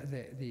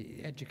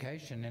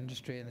education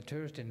industry and the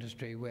tourist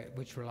industry,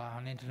 which rely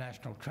on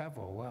international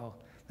travel. Well,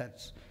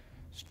 that's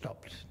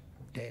stopped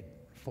dead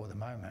for the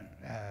moment.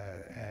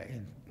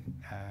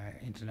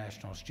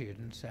 International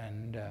students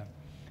and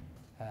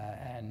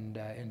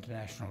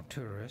international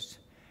tourists,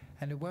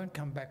 and it won't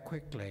come back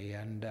quickly.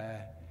 And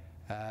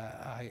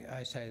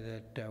I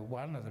say that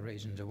one of the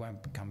reasons it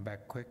won't come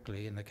back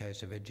quickly in the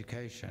case of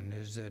education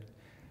is that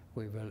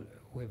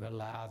we've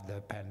allowed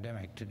the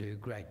pandemic to do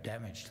great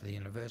damage to the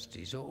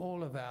universities. So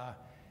all of our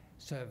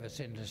service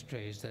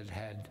industries that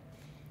had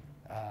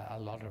a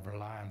lot of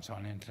reliance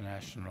on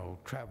international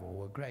travel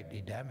were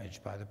greatly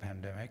damaged by the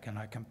pandemic, and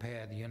I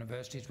compare the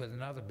universities with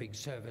another big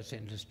service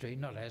industry,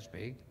 not as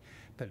big,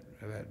 but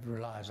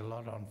relies a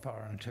lot on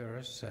foreign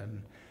tourists,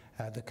 and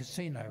the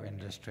casino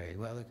industry.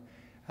 Well,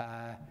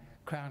 the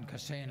Crown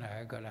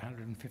Casino got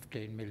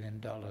 $115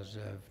 million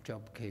of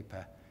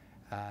JobKeeper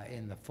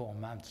in the 4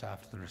 months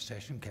after the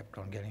recession, kept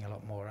on getting a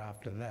lot more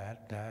after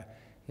that.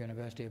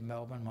 University of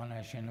Melbourne,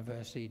 Monash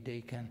University,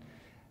 Deakin,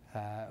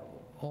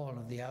 all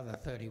of the other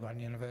 31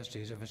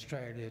 universities of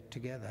Australia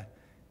together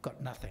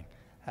got nothing.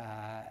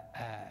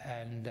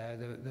 And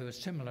there were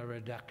similar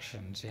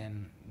reductions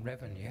in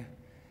revenue,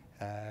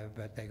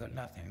 but they got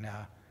nothing.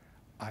 Now,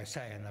 I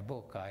say in the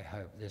book, I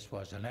hope this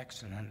was an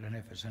accident, and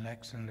if it's an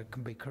accident, it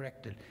can be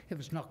corrected. If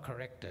it's not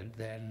corrected,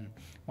 then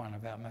one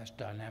of our most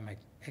dynamic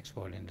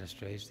export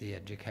industries, the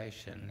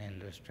education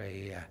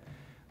industry,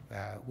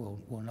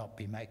 will not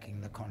be making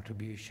the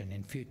contribution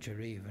in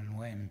future, even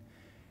when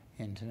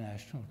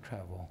international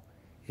travel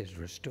is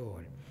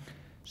restored.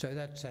 So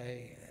that's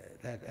a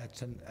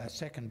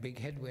second big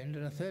headwind,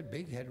 and a third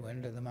big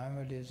headwind at the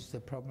moment is the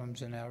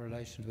problems in our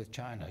relations with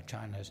China.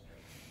 China's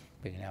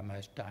been our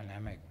most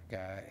dynamic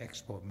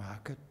export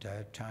market.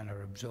 China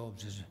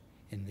absorbs,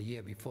 in the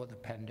year before the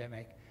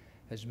pandemic,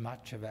 as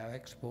much of our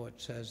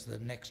exports as the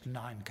next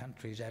 9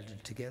 countries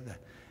added together.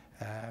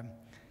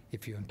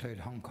 If you include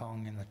Hong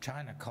Kong in the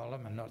China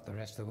column and not the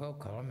rest of the world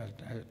column,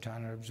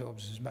 China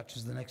absorbs as much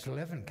as the next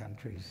 11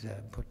 countries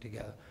put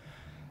together.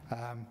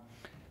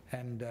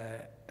 And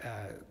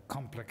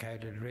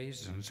complicated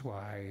reasons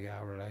why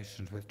our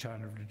relations with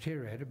China have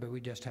deteriorated, but we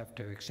just have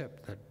to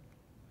accept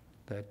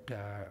that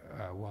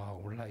while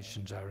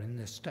relations are in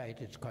this state,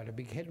 it's quite a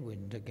big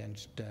headwind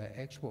against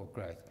export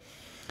growth.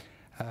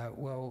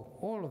 Well,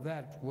 all of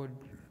that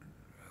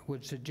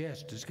would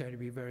suggest it's going to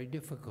be very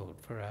difficult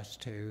for us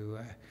to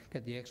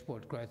get the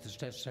export growth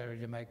that's necessary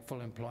to make full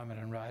employment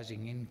and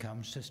rising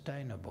income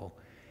sustainable.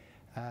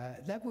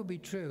 That would be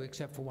true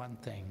except for one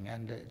thing,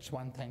 and it's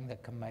one thing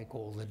that can make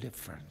all the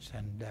difference.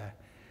 And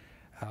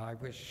I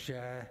wish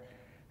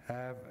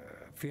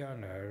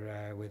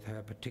Fiona, with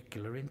her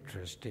particular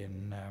interest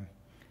in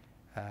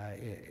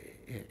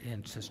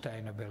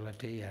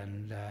sustainability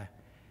and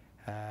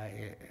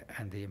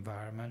the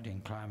environment,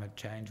 in climate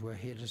change, we're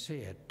here to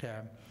see it.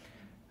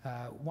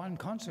 One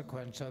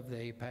consequence of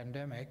the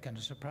pandemic, and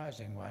a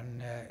surprising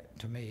one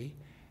to me,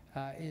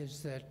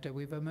 is that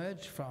we've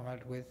emerged from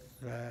it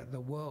with the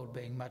world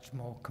being much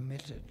more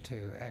committed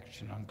to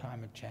action on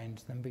climate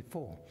change than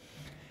before.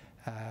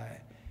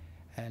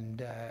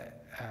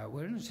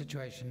 We're in a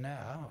situation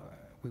now,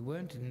 we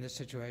weren't in this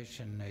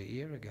situation a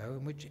year ago,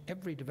 in which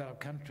every developed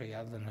country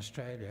other than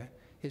Australia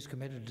is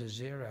committed to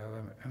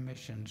zero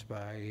emissions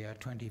by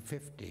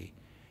 2050.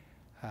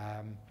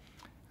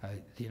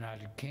 The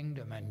United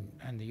Kingdom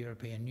and the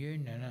European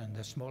Union and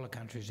the smaller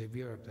countries of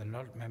Europe that are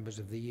not members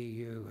of the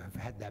EU have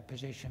had that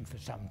position for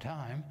some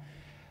time.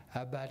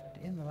 But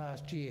in the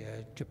last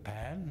year,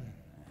 Japan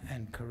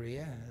and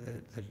Korea,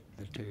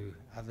 the two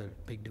other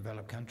big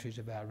developed countries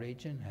of our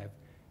region, have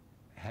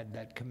had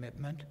that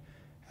commitment.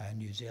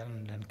 New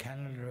Zealand and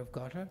Canada have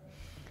got it.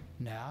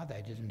 Now,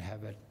 they didn't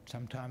have it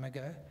some time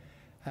ago.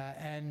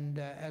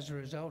 As a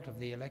result of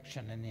the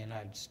election in the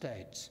United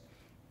States,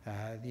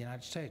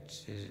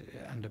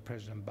 under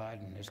President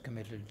Biden, is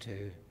committed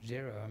to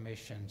zero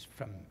emissions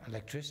from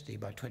electricity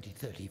by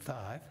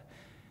 2035.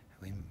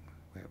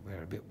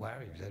 We're a bit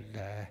worried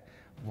that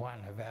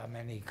one of our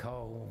many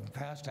coal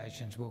power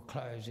stations will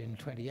close in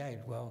 28.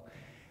 Well,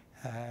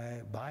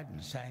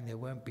 Biden's saying there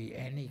won't be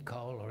any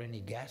coal or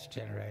any gas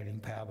generating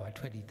power by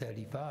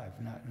 2035,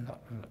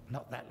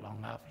 not that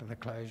long after the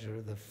closure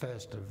of the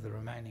first of the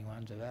remaining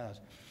ones of ours.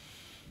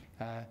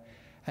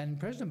 And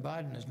President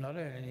Biden has not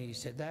only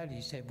said that,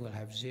 he said we'll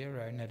have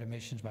zero net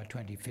emissions by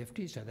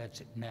 2050, so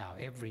that's now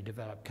every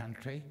developed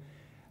country.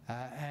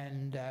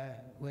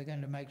 We're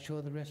going to make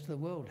sure the rest of the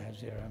world has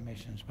zero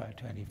emissions by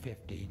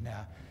 2050.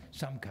 Now,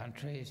 some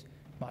countries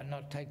might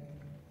not take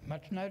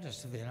much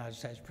notice of the United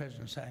States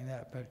President saying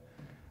that, but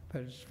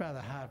it's rather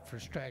hard for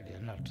Australia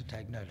not to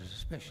take notice,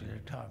 especially at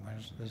a time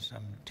when there's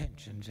some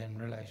tensions in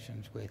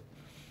relations with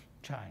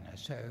China.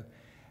 So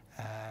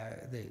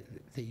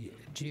the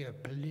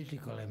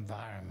geopolitical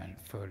environment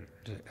for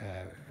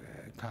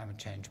climate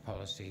change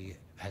policy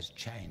has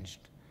changed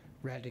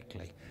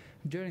radically.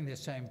 During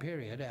this same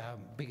period, our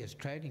biggest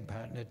trading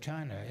partner,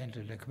 China,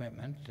 entered a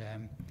commitment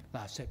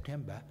last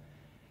September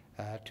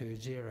to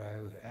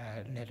zero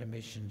net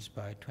emissions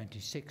by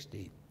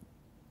 2060.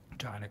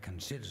 China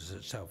considers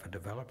itself a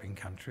developing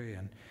country,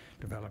 and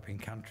developing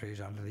countries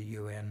under the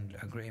UN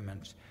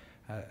agreements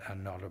are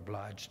not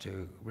obliged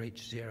to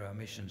reach zero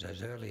emissions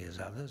as early as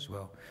others.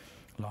 Well,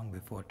 long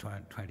before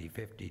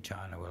 2050,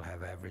 China will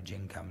have average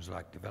incomes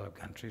like developed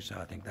countries, so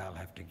I think they'll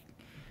have to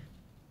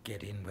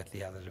get in with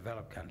the other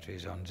developed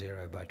countries on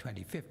zero by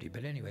 2050.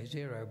 But anyway,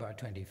 zero by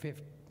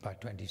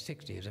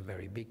 2060 is a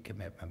very big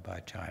commitment by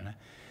China.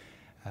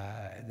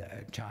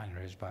 China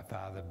is by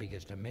far the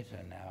biggest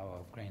emitter now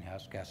of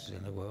greenhouse gases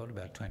in the world,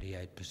 about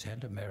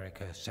 28%.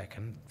 America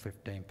second,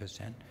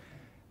 15%.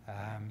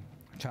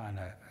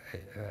 China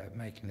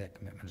making that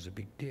commitment is a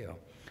big deal.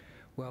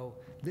 Well,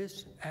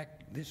 this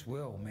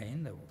will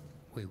mean that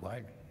we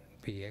won't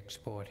be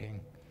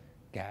exporting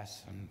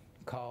gas and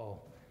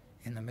coal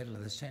in the middle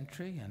of the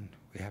century, and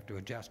we have to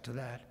adjust to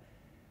that.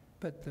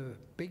 But the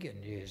bigger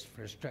news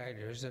for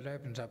Australia is that it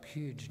opens up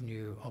huge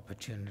new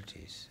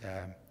opportunities.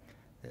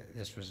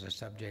 This was the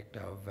subject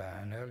of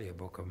an earlier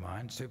book of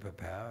mine,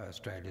 Superpower,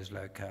 Australia's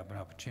Low Carbon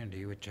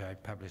Opportunity, which I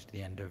published at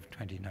the end of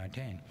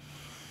 2019.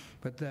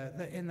 But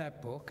in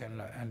that book,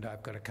 and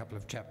I've got a couple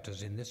of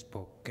chapters in this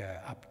book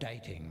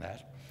updating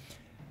that,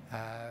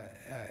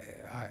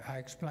 I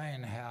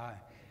explain how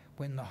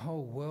when the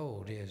whole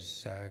world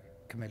is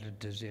committed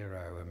to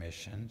zero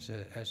emissions,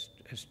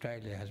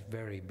 Australia has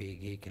very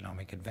big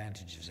economic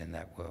advantages in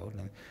that world.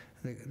 And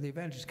the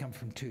advantages come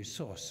from two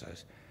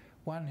sources.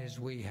 One is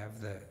we have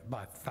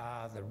by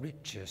far the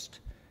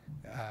richest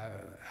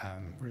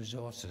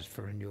resources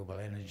for renewable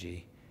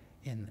energy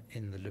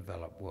in the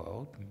developed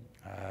world,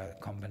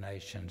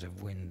 combinations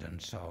of wind and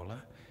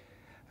solar.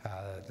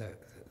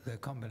 The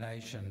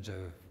combinations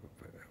of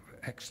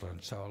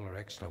excellent solar,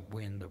 excellent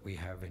wind that we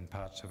have in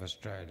parts of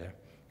Australia,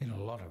 in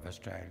a lot of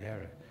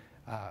Australia,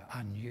 are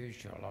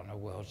unusual on a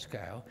world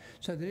scale.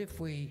 So that if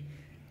we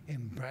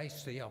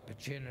embrace the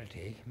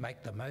opportunity,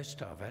 make the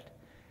most of it,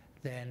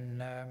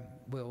 then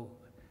we'll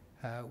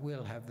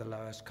have the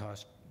lowest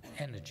cost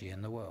energy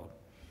in the world.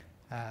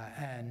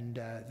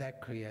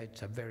 That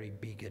creates a very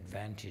big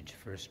advantage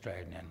for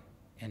Australian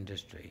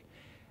industry.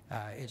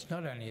 It's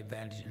not only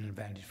an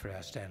advantage for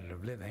our standard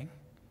of living,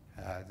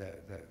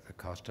 the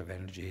cost of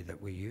energy that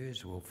we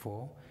use will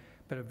fall,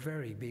 but a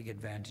very big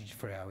advantage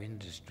for our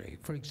industry.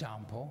 For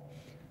example,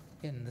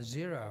 in the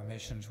zero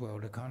emissions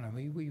world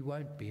economy, we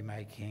won't be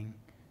making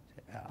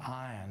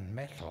iron,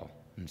 metal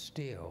and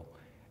steel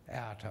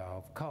out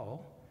of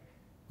coal.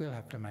 We'll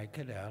have to make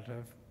it out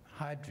of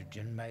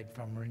hydrogen made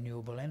from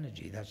renewable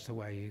energy. That's the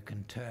way you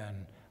can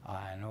turn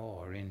iron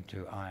ore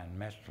into iron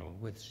metal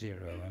with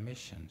zero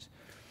emissions.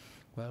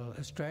 Well,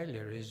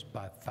 Australia is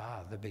by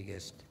far the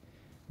biggest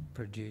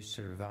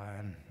producer of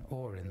iron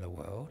ore in the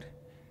world.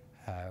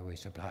 We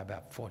supply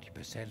about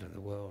 40% of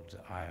the world's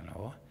iron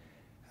ore.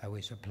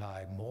 We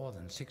supply more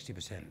than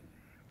 60%,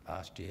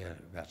 last year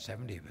about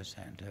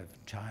 70%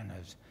 of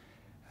China's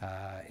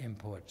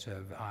imports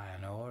of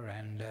iron ore,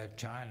 and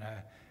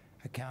China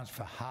accounts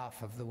for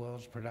half of the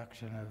world's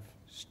production of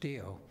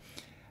steel.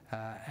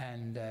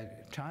 And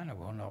China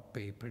will not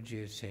be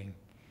producing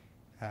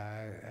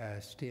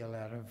steel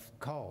out of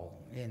coal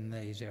in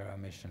the zero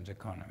emissions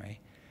economy.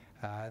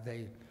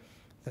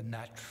 The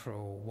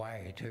natural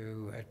way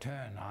to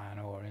turn iron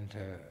ore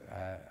into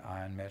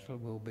iron metal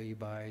will be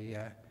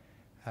by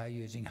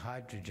using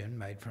hydrogen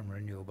made from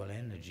renewable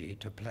energy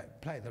to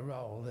play the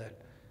role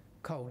that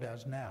coal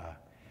does now.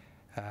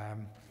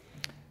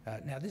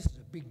 Now this is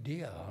a big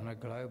deal on a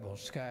global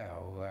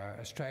scale.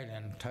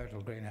 Australian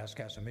total greenhouse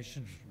gas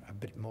emissions, a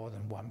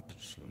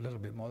little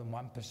bit more than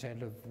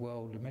 1% of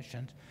world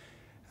emissions.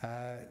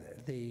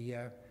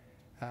 The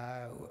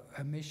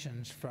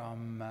emissions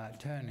from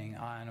turning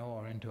iron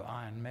ore into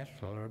iron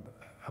metal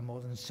are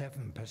more than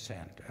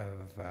 7%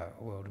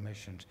 of world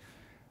emissions.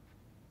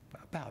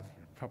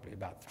 Probably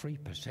about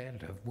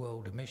 3% of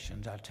world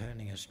emissions are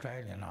turning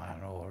Australian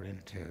iron ore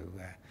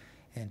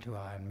into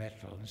iron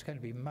metal. It's going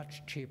to be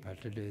much cheaper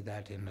to do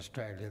that in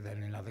Australia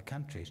than in other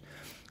countries.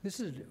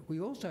 We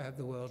also have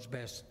the world's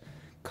best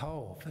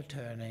coal for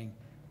turning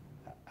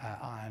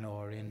iron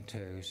ore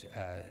into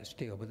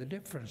steel, but the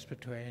difference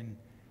between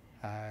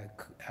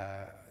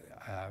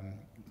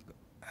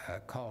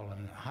coal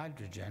and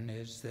hydrogen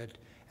is that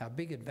our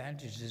big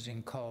advantages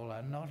in coal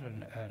are not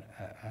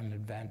an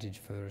advantage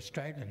for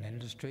Australian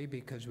industry,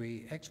 because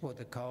we export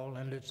the coal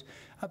and it's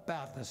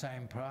about the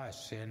same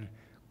price in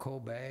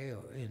Kobe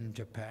or in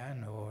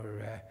Japan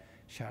or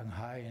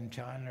Shanghai in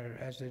China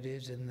as it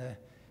is in the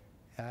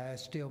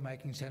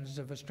steel-making centres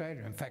of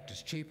Australia. In fact,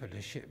 it's cheaper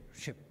to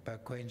ship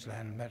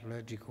Queensland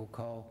metallurgical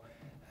coal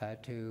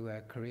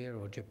to Korea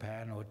or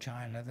Japan or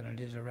China than it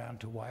is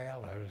around to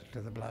Whyalla, to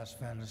the blast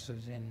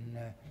furnaces in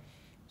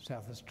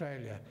South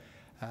Australia.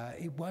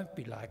 It won't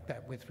be like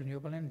that with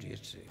renewable energy.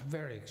 It's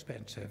very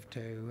expensive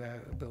to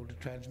build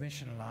a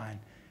transmission line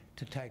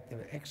to take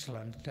the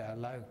excellent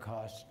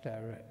low-cost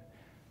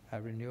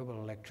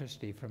renewable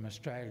electricity from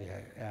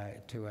Australia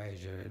to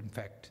Asia. In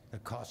fact, the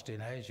cost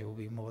in Asia will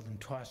be more than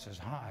twice as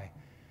high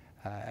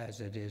as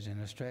it is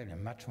in Australia,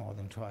 much more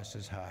than twice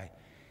as high.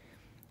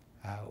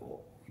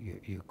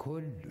 You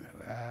could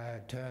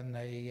turn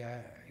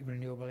the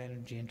renewable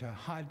energy into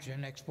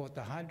hydrogen, export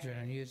the hydrogen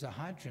and use the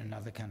hydrogen in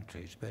other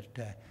countries, but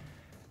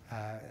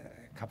a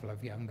couple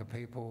of younger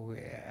people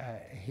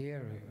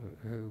here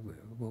who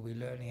will be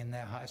learning in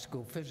their high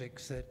school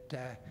physics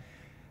that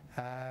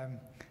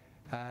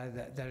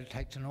it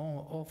takes an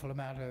awful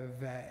amount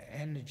of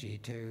energy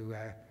to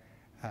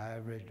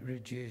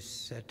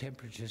reduce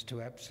temperatures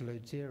to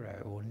absolute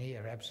zero or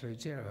near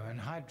absolute zero, and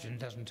hydrogen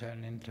doesn't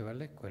turn into a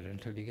liquid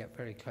until you get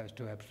very close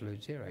to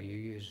absolute zero. You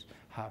use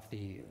half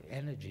the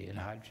energy in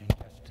hydrogen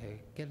just to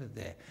get it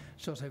there.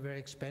 It's also very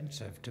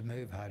expensive to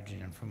move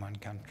hydrogen from one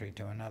country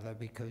to another,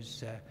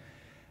 because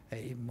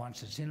even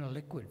once it's in a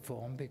liquid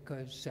form,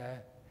 because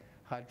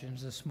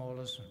hydrogen's the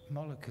smallest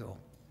molecule.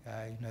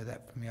 You know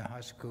that from your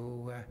high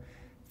school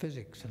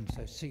physics, and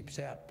so seeps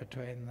out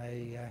between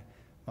the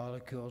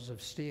molecules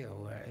of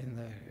steel in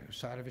the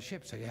side of a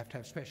ship, so you have to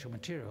have special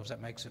materials.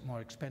 That makes it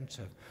more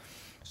expensive.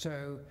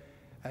 So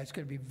it's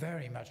going to be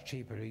very much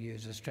cheaper to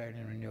use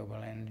Australian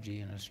renewable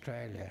energy in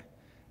Australia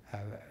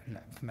for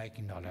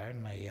making not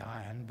only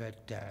iron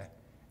but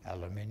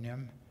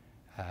aluminium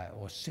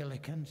or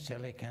silicon.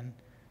 Silicon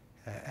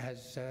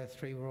has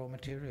three raw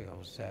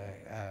materials.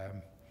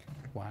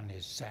 One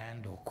is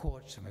sand or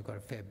quartz, and we've got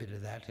a fair bit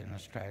of that in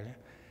Australia.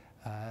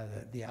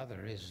 The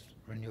other is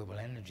renewable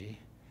energy.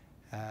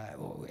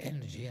 Or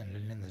energy, and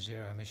in the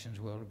zero emissions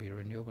world it'll be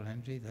renewable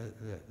energy.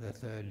 The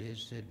third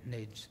is it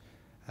needs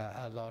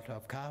a lot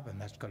of carbon.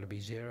 That's got to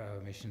be zero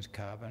emissions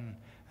carbon,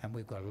 and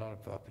we've got a lot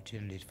of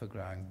opportunities for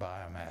growing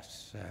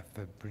biomass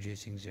for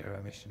producing zero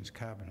emissions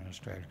carbon in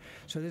Australia.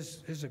 So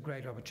this is a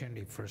great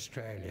opportunity for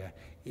Australia.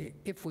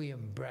 If we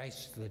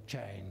embrace the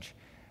change,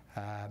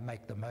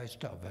 make the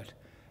most of it,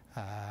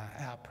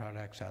 our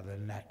products are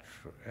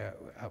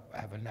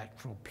have a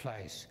natural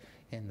place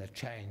in the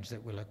change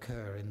that will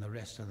occur in the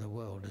rest of the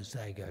world as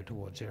they go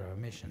towards zero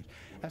emissions.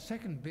 Our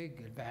second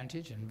big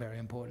advantage, and very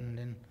important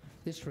in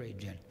this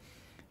region,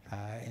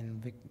 in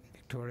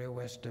Victoria,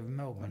 west of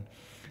Melbourne,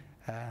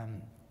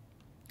 and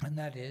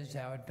that is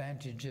our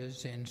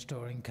advantages in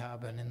storing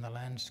carbon in the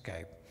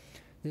landscape.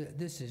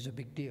 This is a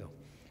big deal.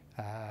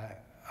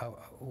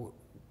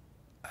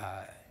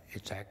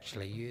 It's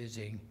actually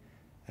using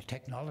a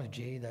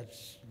technology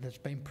that's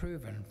been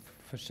proven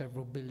for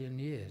several billion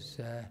years.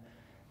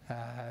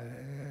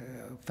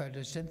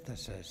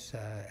 Photosynthesis,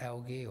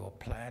 algae or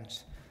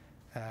plants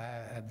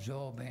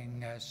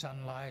absorbing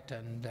sunlight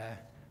and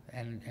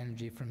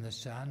energy from the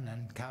sun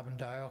and carbon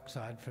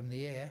dioxide from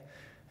the air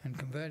and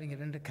converting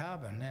it into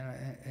carbon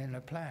in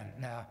a plant.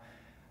 Now,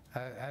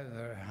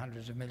 over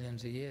hundreds of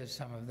millions of years,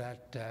 some of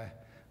that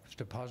was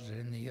deposited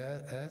in the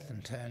earth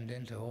and turned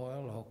into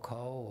oil or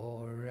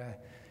coal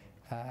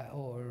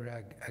or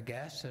a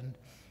gas, and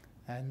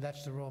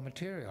that's the raw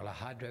material, a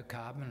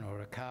hydrocarbon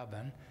or a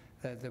carbon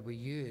that we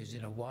use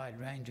in a wide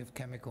range of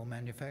chemical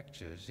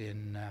manufacturers,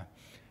 in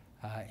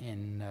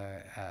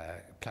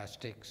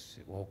plastics.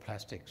 All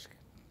plastics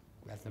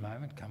at the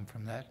moment come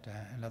from that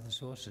and other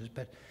sources,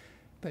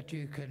 but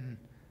you can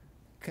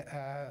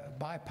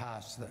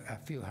bypass a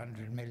few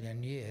 100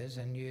 million years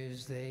and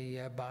use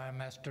the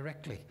biomass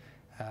directly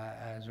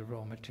as a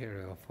raw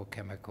material for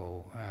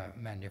chemical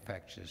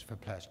manufacturers, for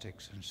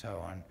plastics and so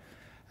on.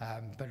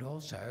 But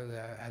also,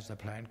 as the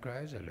plant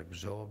grows, it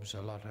absorbs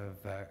a lot of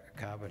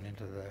carbon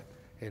into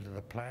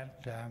the plant,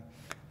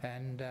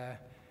 and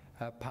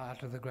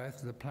part of the growth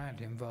of the plant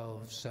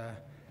involves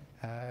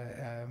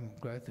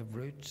growth of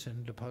roots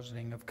and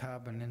depositing of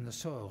carbon in the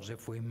soils.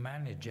 If we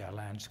manage our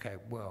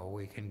landscape well,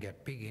 we can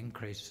get big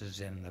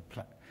increases in the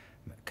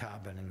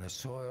carbon in the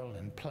soil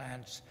and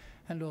plants,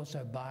 and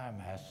also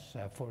biomass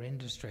for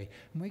industry.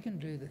 And we can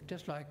do that,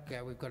 just like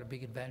we've got a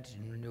big advantage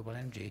in renewable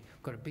energy,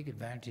 we've got a big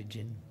advantage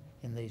in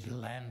these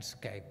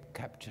landscape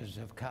captures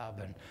of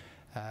carbon,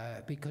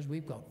 because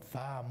we've got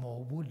far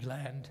more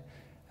woodland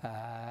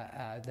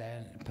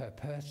than per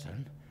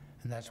person,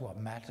 and that's what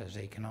matters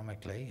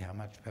economically, how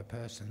much per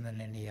person, than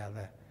any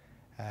other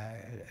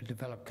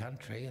developed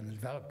country, and the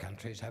developed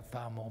countries have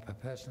far more per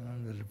person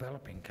than the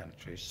developing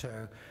countries.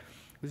 So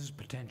this is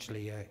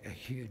potentially a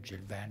huge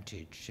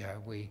advantage.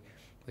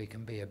 We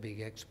can be a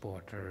big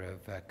exporter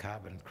of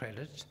carbon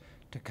credits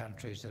to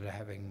countries that are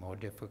having more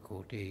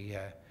difficulty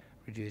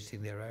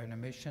reducing their own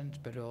emissions,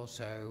 but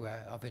also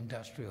of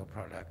industrial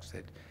products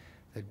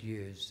that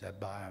use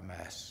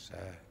biomass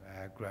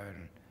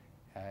grown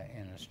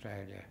in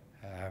Australia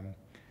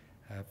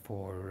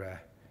for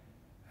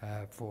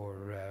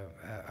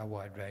a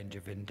wide range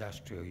of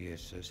industrial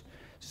uses.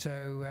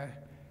 So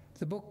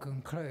the book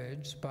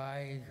concludes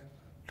by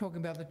talking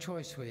about the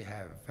choice we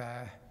have.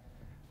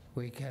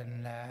 We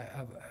can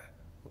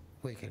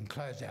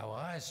close our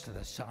eyes to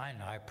the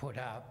sign I put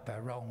up,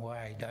 wrong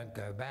way, don't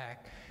go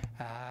back,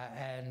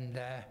 and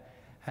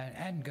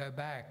go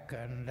back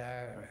and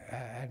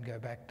go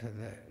back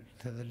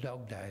to the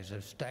dog days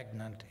of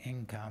stagnant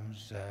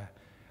incomes,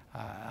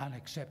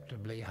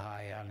 unacceptably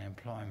high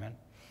unemployment,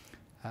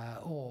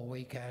 or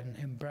we can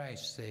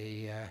embrace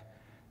the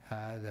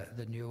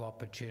new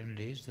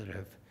opportunities that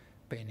have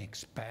been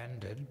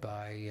expanded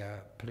by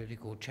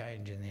political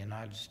change in the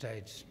United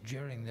States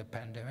during the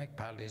pandemic,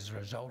 partly as a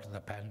result of the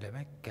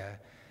pandemic,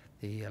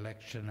 the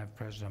election of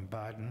President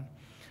Biden,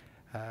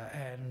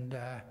 and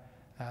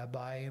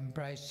by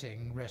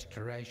embracing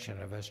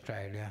restoration of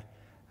Australia,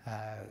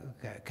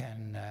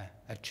 can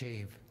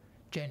achieve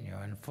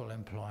genuine full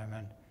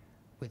employment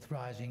with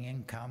rising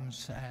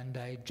incomes and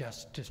a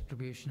just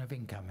distribution of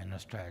income in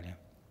Australia.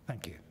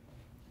 Thank you.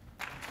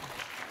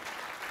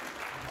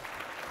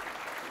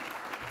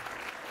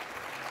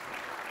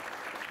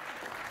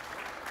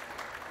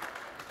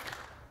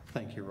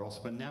 Thank you, Ross.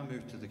 We'll now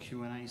move to the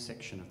Q&A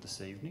section of this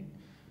evening.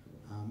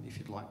 If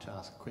you'd like to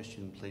ask a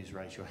question, please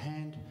raise your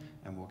hand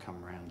and we'll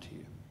come round to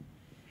you.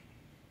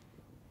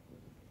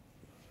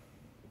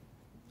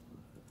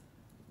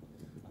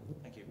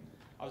 Thank you.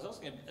 I was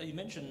asking, you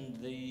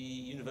mentioned the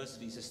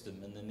university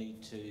system and the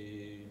need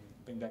to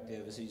bring back the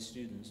overseas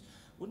students.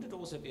 Wouldn't it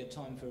also be a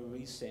time for a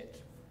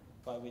reset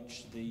by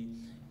which the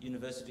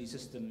university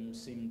system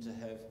seemed to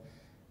have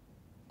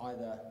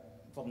either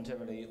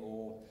voluntarily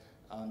or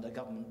under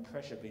government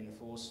pressure being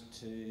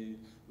forced to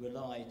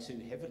rely too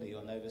heavily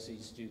on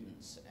overseas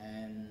students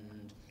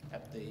and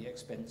at the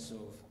expense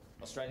of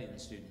Australian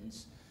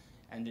students?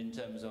 And in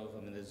terms of,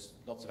 I mean, there's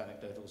lots of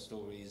anecdotal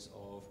stories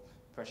of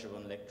pressure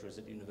on lecturers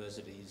at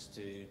universities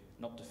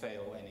not to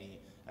fail any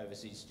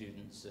overseas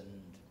students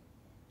and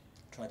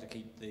try to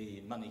keep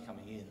the money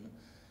coming in.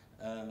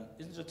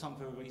 Isn't it a time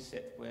for a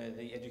reset where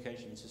the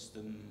education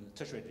system,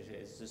 tertiary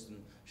education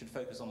system, should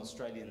focus on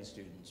Australian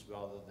students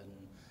rather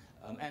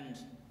than, and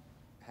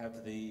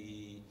have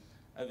the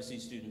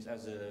overseas students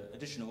as an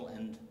additional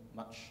and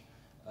much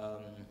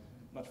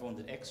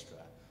wanted extra,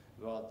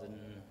 rather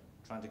than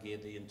trying to gear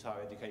the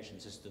entire education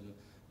system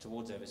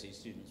towards overseas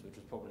students, which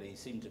was probably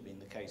seemed to have been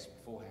the case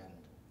beforehand?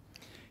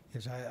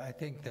 Yes, I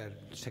think that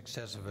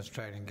successive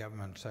Australian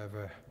governments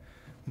over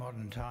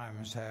modern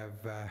times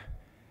have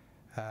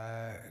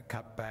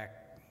cut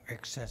back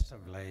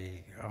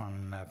excessively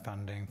on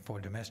funding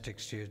for domestic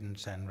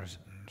students and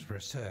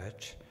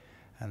research,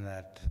 and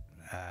that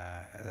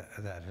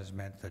has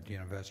meant that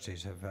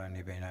universities have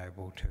only been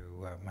able to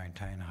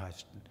maintain high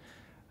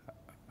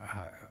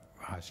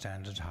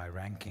standards, high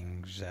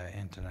rankings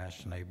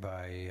internationally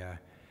by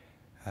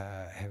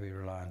heavy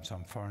reliance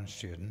on foreign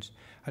students.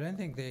 I don't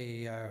think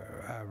the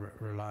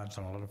reliance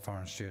on a lot of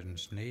foreign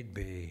students need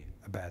be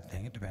a bad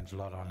thing. It depends a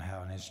lot on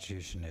how an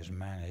institution is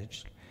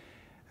managed.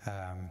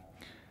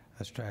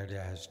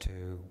 Australia has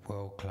two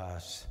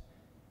world-class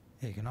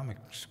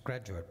economics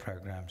graduate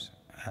programs.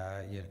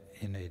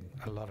 You need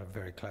a lot of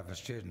very clever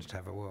students to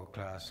have a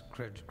world-class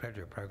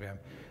graduate program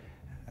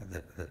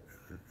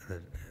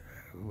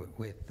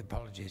with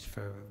apologies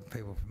for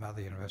people from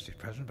other universities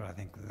present, but I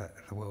think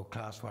that the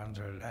world-class ones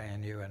are at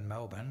ANU and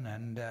Melbourne,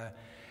 and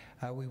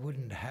we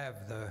wouldn't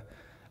have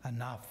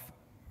enough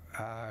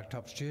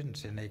top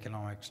students in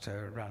economics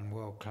to run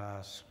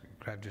world-class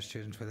graduate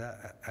students without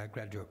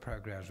graduate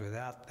programs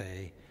without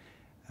the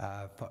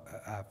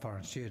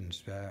foreign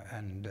students,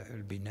 and it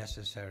would be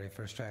necessary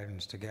for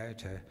Australians to go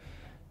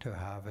to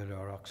Harvard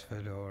or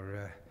Oxford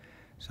or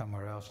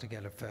somewhere else to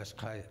get a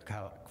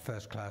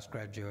first-class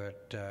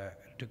graduate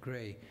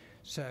degree.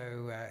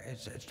 So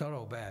it's not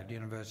all bad.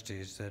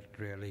 Universities that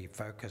really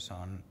focus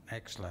on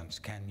excellence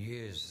can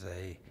use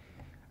the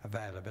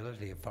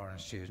availability of foreign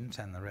students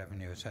and the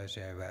revenue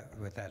associated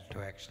with that to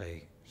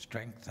actually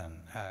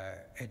strengthen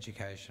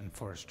education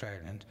for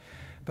Australians.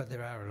 But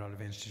there are a lot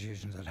of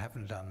institutions that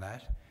haven't done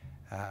that,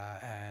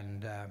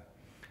 and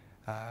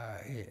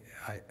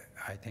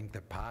I think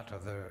that part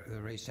of the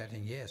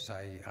resetting, yes,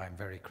 I'm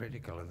very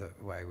critical of the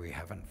way we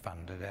haven't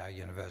funded our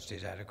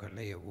universities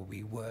adequately. It will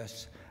be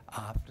worse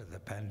after the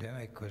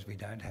pandemic because we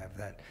don't have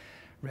that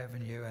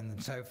revenue,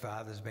 and so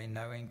far there's been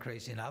no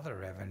increase in other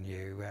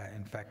revenue,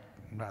 in fact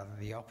rather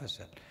the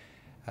opposite.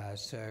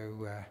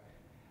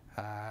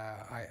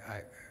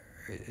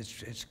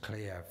 It's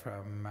clear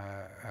from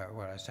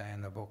what I say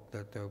in the book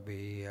that there'll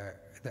be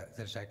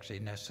that's actually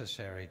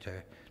necessary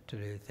to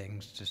do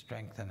things to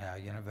strengthen our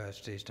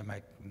universities, to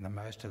make the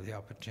most of the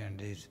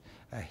opportunities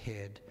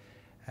ahead,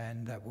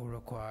 and that will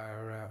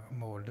require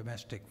more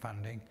domestic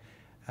funding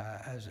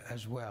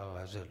as well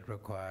as it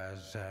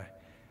requires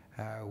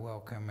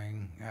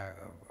welcoming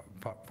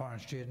foreign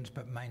students,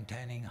 but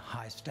maintaining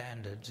high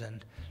standards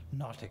and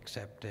not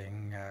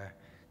accepting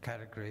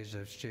categories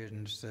of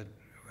students that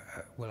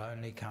will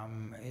only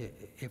come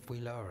if we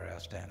lower our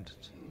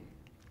standards.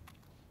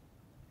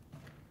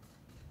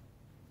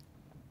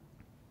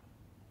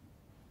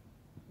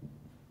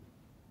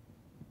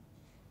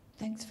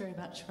 Thanks very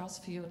much, Ross,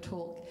 for your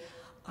talk.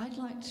 I'd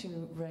like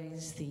to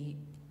raise the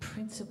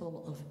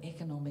principle of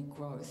economic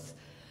growth.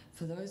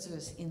 For those of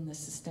us in the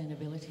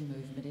sustainability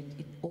movement,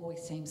 it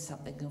always seems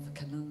something of a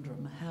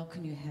conundrum. How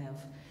can you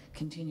have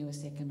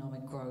continuous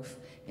economic growth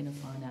in a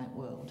finite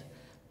world?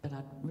 But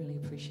I'd really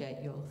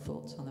appreciate your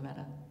thoughts on the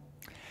matter.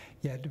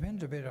 Yeah, it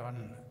depends a bit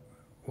on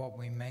what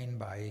we mean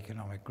by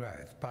economic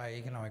growth. By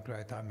economic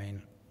growth, I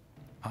mean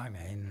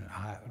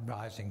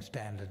rising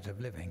standards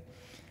of living,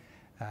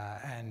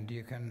 and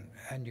you can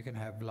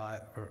have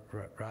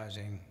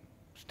rising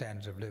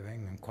standards of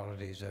living and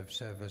qualities of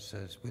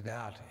services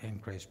without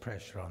increased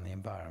pressure on the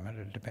environment.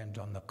 It depends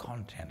on the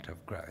content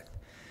of growth.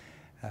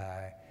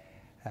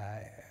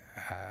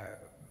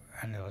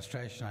 An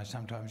illustration I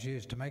sometimes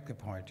use to make the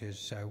point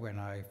is when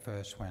I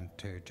first went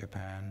to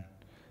Japan,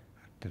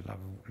 I did a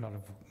lot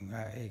of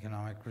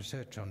economic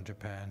research on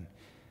Japan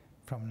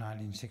from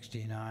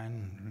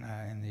 1969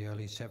 in the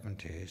early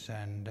 70s,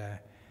 and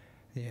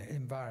the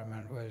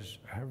environment was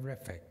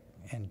horrific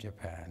in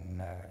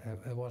Japan.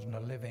 There wasn't a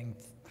living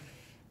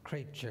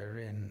creature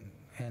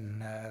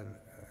in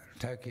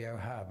Tokyo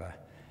Harbour.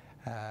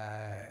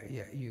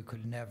 You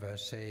could never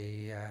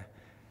see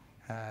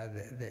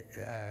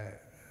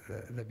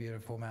the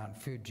beautiful Mount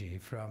Fuji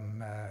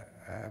from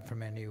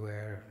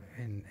anywhere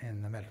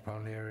in the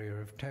metropolitan area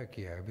of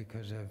Tokyo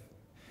because of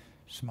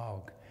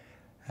smog.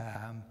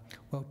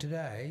 Well,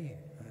 today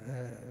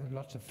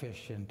lots of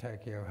fish in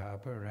Tokyo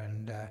Harbour,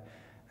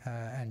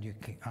 and you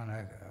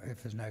can,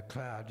 if there's no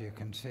cloud, you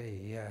can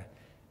see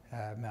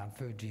Mount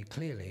Fuji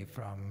clearly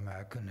from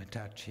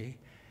Kunitachi,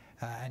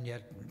 and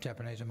yet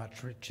Japanese are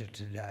much richer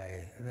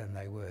today than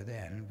they were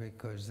then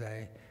because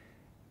they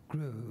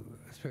grew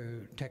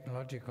through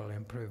technological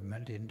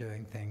improvement in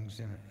doing things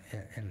in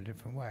a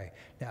different way.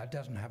 Now, it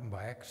doesn't happen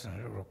by accident.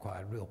 It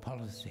required real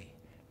policy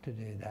to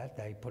do that.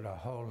 They put a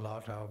whole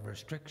lot of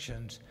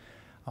restrictions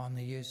on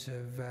the use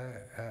of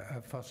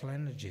fossil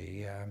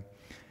energy.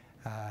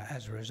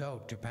 As a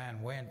result,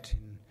 Japan went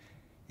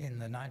in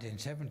the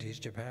 1970s,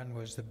 Japan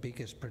was the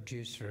biggest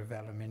producer of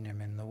aluminium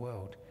in the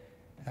world.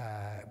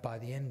 By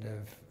the end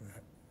of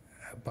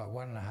about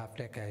 1.5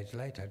 decades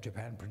later,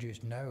 Japan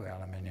produced no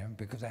aluminium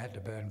because they had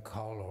to burn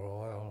coal or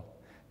oil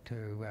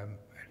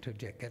to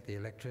get the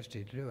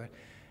electricity to do it,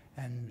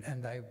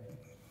 and they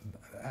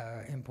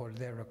imported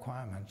their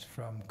requirements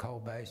from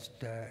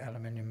coal-based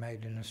aluminium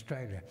made in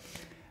Australia.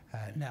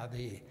 Now,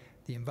 the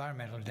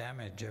environmental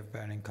damage of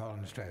burning coal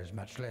in Australia is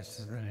much less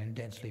than in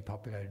densely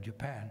populated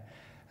Japan,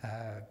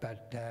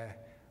 but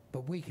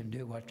we can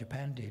do what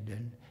Japan did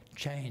and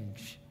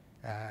change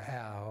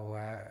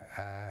our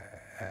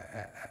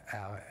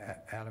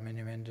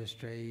aluminium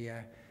industry,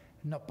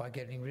 not by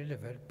getting rid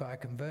of it, by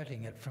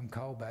converting it from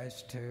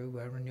coal-based to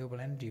renewable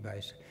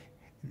energy-based.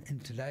 In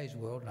today's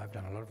world, and I've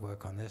done a lot of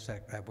work on this,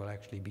 that will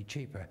actually be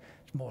cheaper.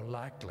 It's more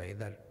likely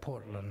that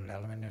Portland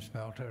aluminium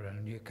smelter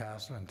and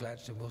Newcastle and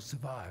Gladstone will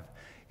survive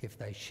if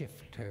they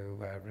shift to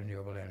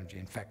renewable energy.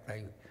 In fact,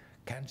 they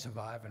can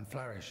survive and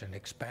flourish and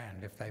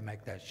expand if they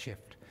make that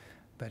shift,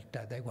 but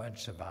they won't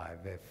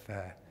survive if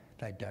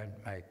they don't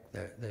make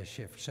the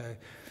shift. So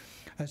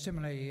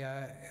similarly,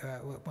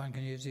 one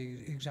can use the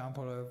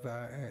example of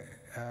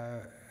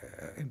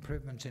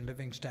improvements in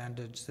living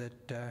standards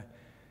that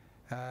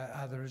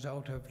are the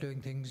result of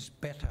doing things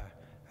better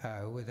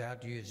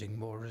without using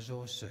more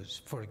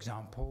resources. For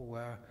example,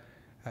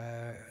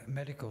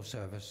 medical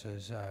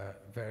services are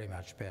very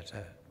much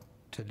better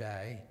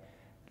today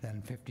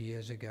than 50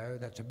 years ago.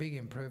 That's a big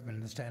improvement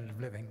in the standard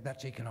of living.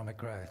 That's economic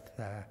growth.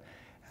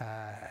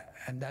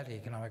 And that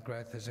economic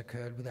growth has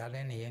occurred without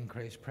any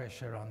increased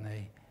pressure on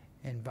the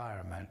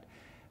environment.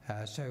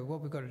 So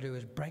what we've got to do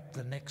is break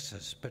the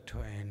nexus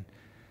between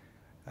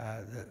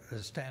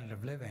the standard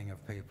of living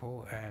of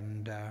people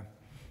and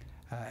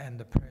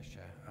the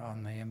pressure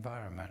on the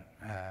environment.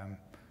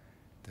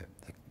 The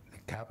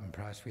carbon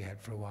price we had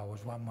for a while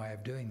was one way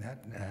of doing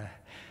that.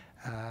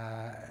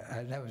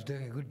 And that was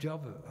doing a good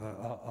job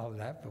of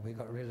that, but we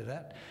got rid of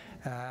that.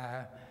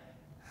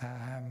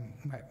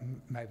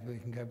 Maybe we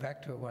can go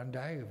back to it one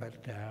day,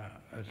 but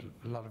there's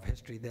a lot of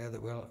history there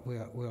that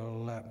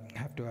we'll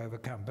have to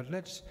overcome. But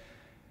let's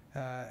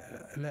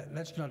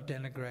not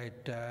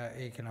denigrate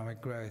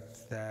economic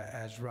growth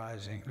as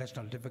rising. Let's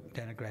not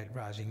denigrate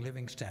rising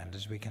living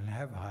standards. We can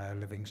have higher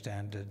living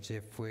standards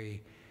if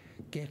we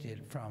get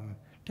it from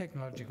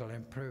technological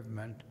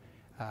improvement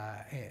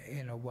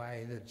in a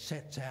way that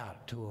sets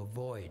out to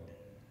avoid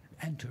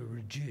and to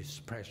reduce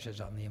pressures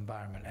on the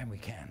environment, and we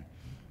can.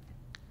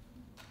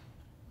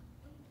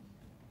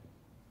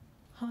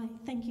 Hi,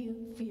 thank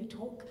you for your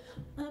talk.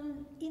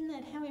 In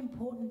that, how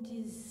important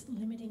is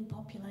limiting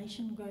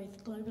population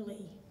growth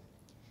globally?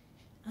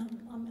 I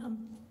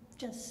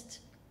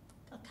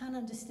can't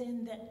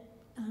understand that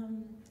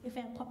if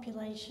our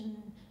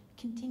population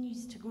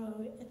continues to grow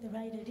at the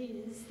rate it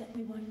is, that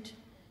we won't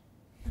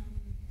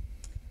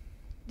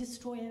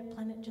destroy our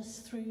planet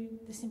just through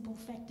the simple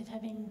fact of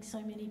having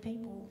so many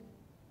people.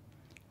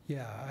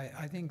 Yeah,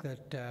 I think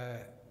that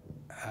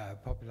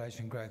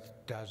population growth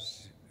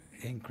does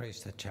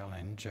increase the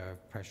challenge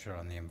of pressure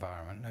on the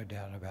environment, no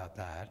doubt about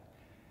that.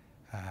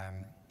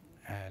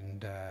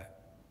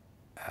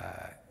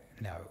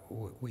 Now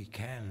we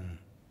can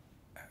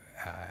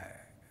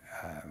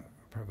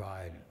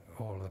provide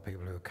all of the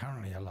people who are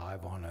currently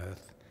alive on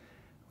Earth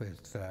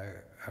with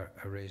a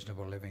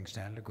reasonable living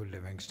standard, a good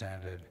living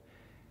standard,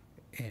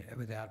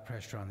 without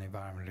pressure on the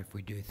environment if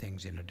we do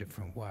things in a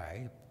different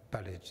way.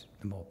 But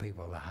the more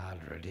people, the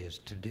harder it is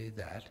to do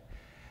that.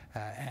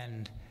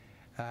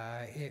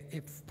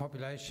 If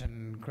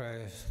population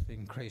growth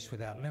increased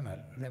without limit,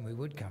 then we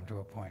would come to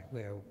a point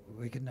where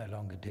we could no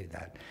longer do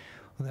that.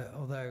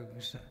 Although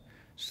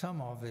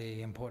some of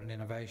the important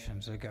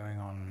innovations that are going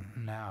on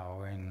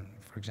now in,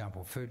 for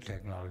example, food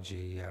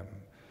technology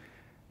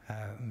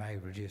may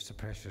reduce the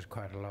pressures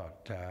quite a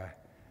lot.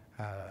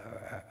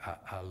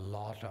 A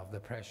lot of the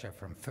pressure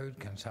from food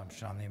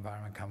consumption on the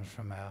environment comes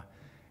from our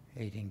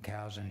eating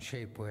cows and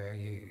sheep, where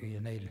you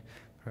need,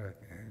 for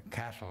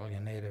cattle, you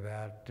need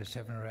about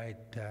 7 or 8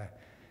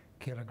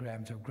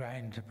 kilograms of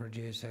grain to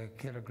produce a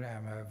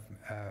kilogram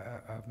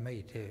of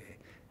meat.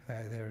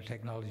 There are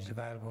technologies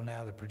available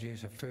now that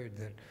produce a food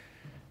that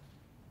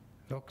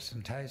looks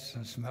and tastes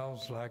and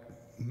smells like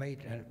meat,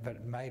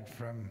 but made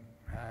from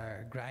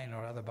grain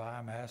or other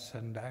biomass,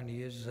 and only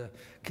uses a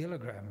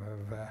kilogram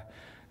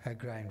of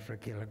grain for a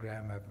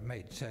kilogram of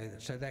meat.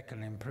 So that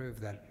can improve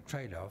that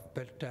trade-off.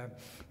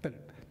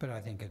 But I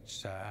think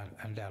it's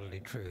undoubtedly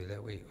true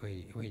that we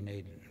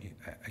need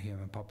a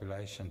human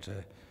population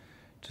to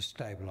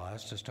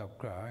stabilise, to stop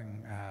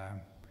growing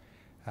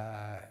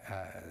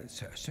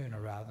sooner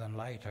rather than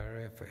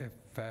later,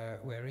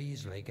 if we're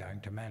easily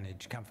going to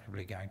manage,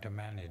 comfortably going to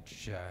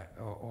manage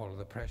all of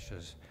the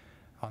pressures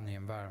on the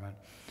environment.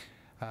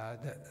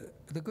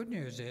 The good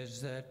news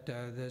is that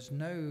there's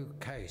no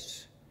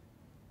case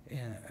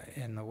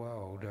in the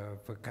world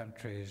for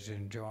countries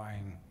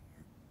enjoying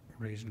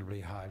reasonably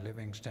high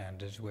living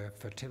standards where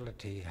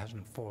fertility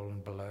hasn't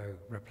fallen below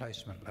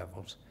replacement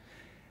levels.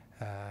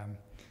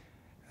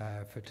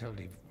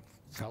 Fertility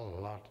fell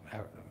a lot.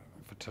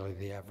 Fertility,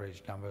 the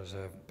average numbers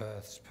of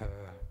births per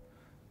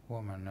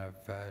woman of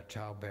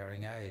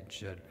childbearing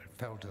age,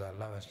 fell to the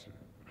lowest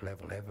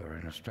level ever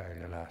in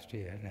Australia last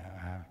year,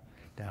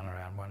 down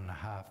around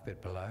 1.5,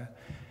 bit below.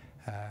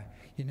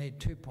 You need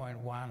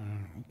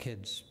 2.1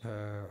 kids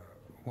per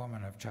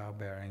woman of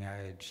childbearing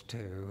age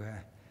to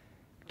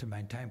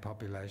maintain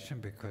population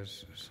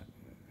because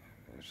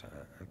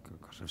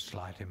of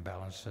slight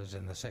imbalances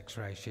in the sex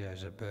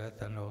ratios at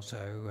birth, and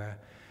also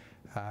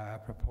a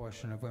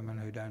proportion of women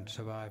who don't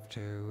survive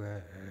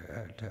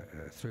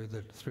through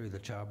the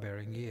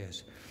childbearing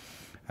years.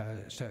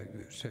 So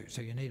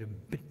you need a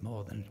bit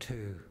more than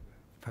 2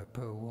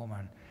 per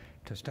woman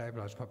to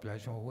stabilise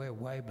population. Well, we're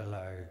way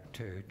below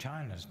 2.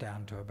 China's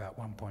down to about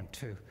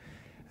 1.2.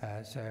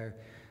 So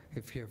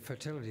if your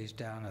fertility is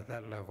down at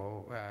that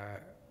level,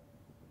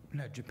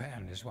 no,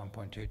 Japan is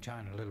 1.2,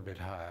 China a little bit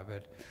higher,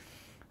 but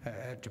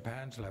at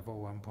Japan's level,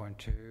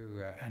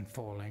 1.2 and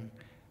falling,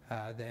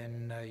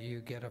 then you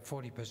get a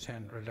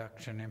 40%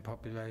 reduction in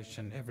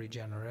population every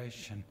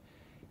generation.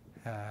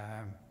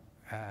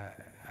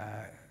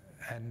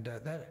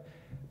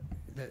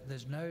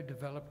 There's no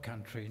developed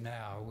country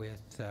now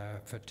with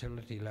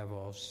fertility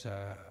levels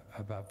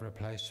above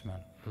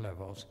replacement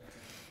levels.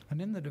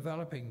 And in the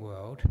developing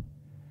world,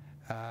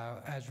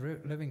 as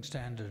living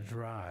standards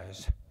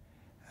rise,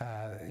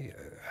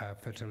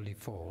 fertility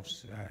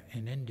falls.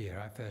 In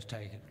India, I first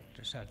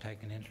started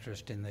taking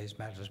interest in these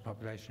matters,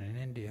 population in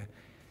India,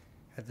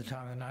 at the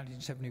time of the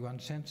 1971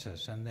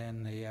 census, and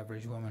then the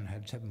average woman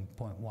had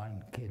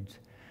 7.1 kids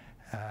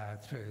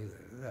through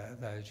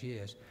those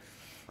years.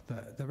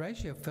 The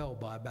ratio fell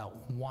by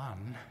about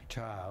 1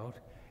 child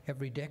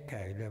every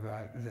decade.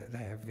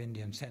 They have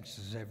Indian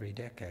censuses every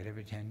decade,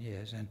 every 10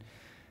 years, and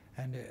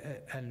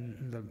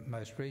the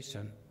most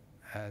recent,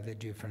 they're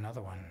due for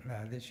another one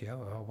this year.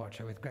 I'll watch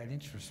it with great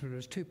interest. It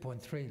was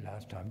 2.3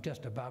 last time,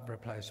 just above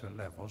replacement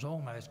levels,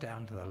 almost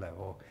down to the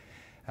level.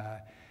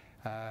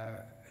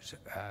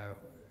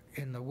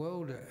 In the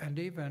world, and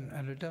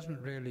it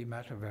doesn't really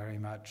matter very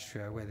much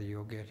whether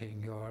you're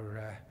getting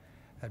your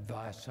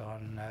advice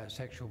on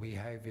sexual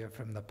behaviour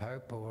from the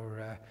Pope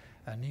or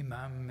an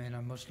imam in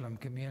a Muslim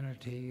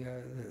community.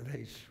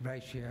 These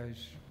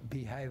ratios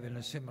behave in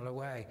a similar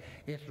way.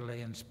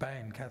 Italy and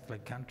Spain,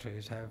 Catholic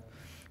countries, have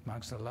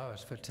amongst the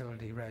lowest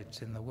fertility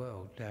rates in the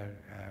world,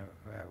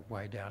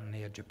 way down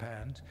near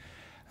Japan's.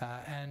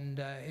 In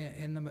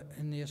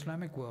the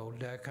Islamic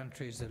world,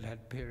 countries that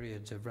had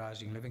periods of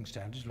rising living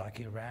standards, like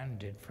Iran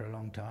did for a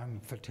long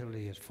time,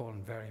 fertility has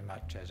fallen very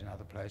much, as in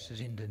other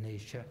places,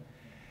 Indonesia.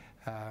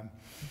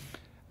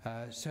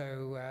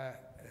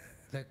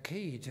 The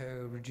key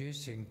to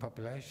reducing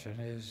population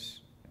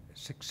is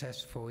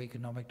successful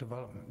economic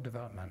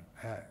development,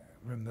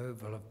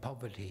 removal of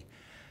poverty.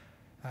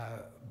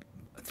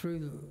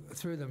 Through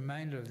the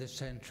remainder of this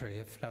century,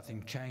 if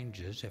nothing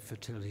changes, if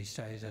fertility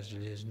stays as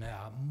it is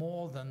now,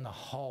 more than the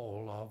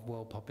whole of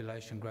world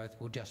population growth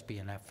will just be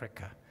in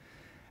Africa.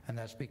 And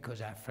that's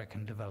because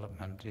African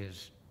development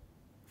is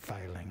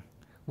failing.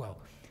 Well,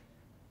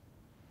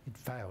 it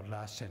failed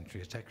last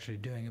century. It's actually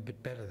doing a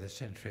bit better this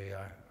century.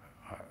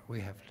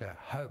 We have to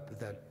hope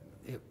that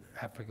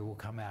Africa will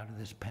come out of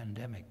this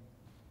pandemic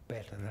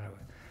better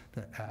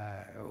than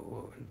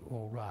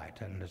all right,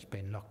 and it's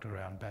been knocked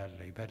around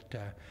badly. But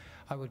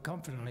I would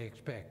confidently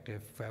expect,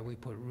 if we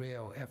put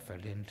real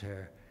effort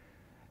into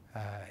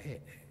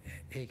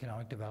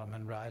economic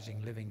development,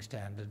 rising living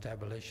standards,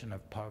 abolition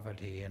of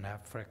poverty in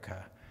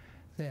Africa,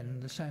 then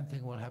the same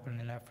thing will happen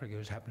in Africa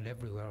as happened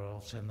everywhere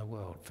else in the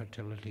world.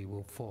 Fertility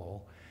will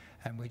fall,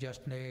 and we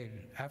just need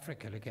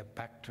Africa to get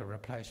back to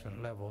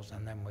replacement levels,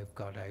 and then we've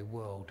got a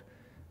world,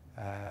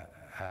 a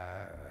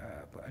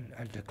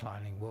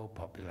declining world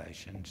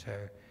population.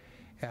 So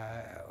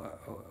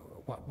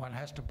one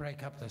has to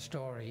break up the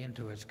story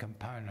into its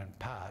component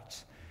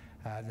parts.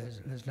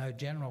 There's no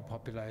general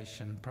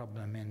population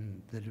problem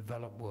in the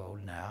developed world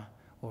now,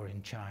 or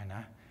in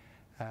China.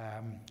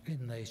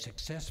 In the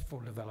successful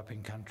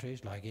developing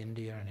countries like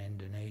India and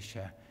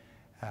Indonesia,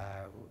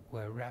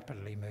 we're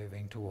rapidly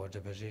moving towards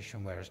a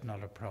position where it's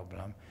not a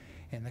problem.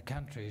 In the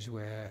countries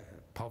where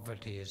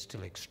poverty is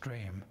still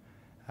extreme,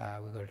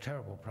 we've got a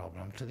terrible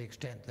problem, to the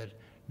extent that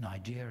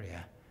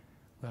Nigeria,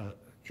 well,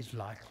 is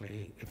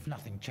likely, if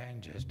nothing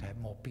changes, to have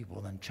more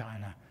people than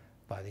China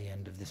by the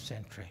end of this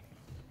century.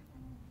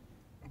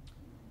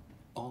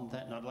 On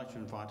that note, I'd like to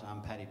invite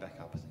Paddy back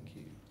up. Thank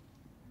you.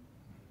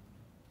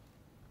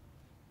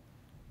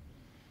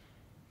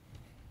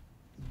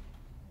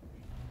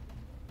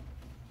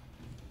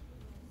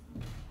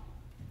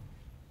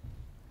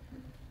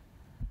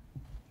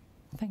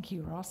 Thank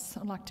you, Ross.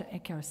 I'd like to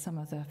echo some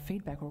of the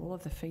feedback, or all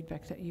of the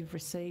feedback that you've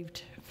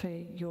received for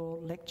your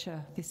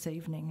lecture this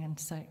evening, and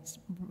say it's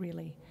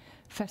really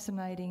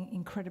fascinating,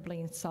 incredibly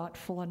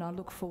insightful, and I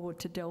look forward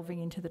to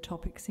delving into the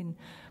topics in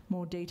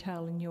more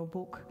detail in your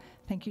book.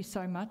 Thank you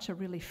so much. A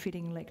really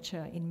fitting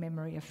lecture in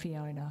memory of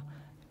Fiona.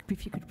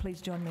 If you could please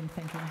join me in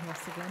thanking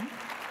Ross again.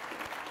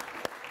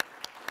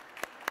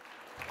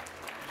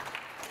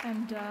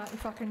 And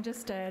if I can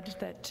just add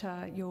that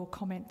your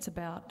comments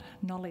about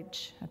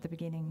knowledge at the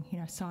beginning,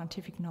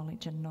 scientific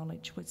knowledge and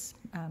knowledge, was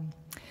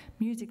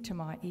music to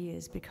my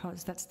ears,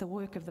 because that's the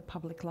work of the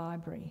public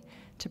library,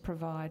 to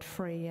provide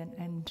free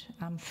and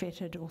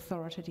unfettered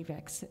authoritative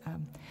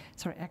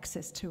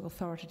access to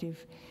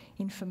authoritative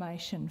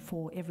information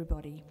for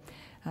everybody.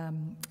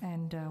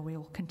 And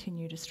we'll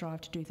continue to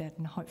strive to do that,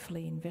 and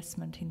hopefully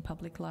investment in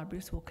public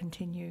libraries will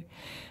continue,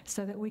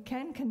 so that we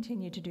can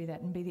continue to do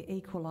that and be the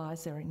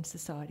equaliser in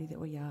society that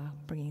we are,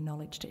 bringing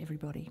knowledge to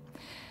everybody.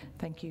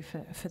 Thank you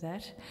for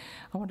that.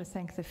 I want to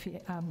thank the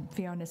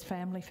Fiona's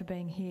family for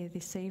being here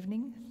this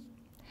evening.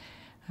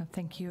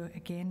 Thank you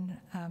again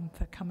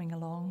for coming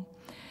along.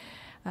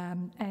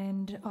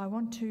 And I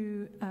want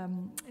to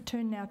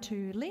turn now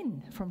to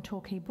Lynn from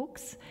Torquay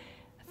Books.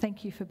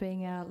 Thank you for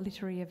being our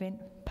literary event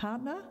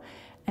partner,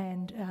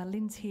 and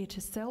Lynn's here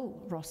to sell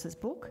Ross's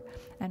book,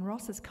 and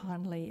Ross has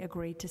kindly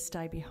agreed to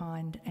stay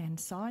behind and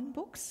sign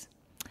books.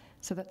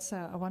 So that's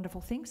a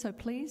wonderful thing. So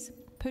please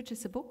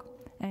purchase a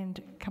book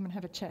and come and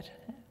have a chat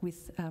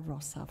with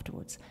Ross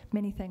afterwards.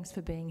 Many thanks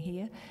for being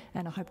here,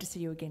 and I hope to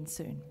see you again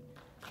soon.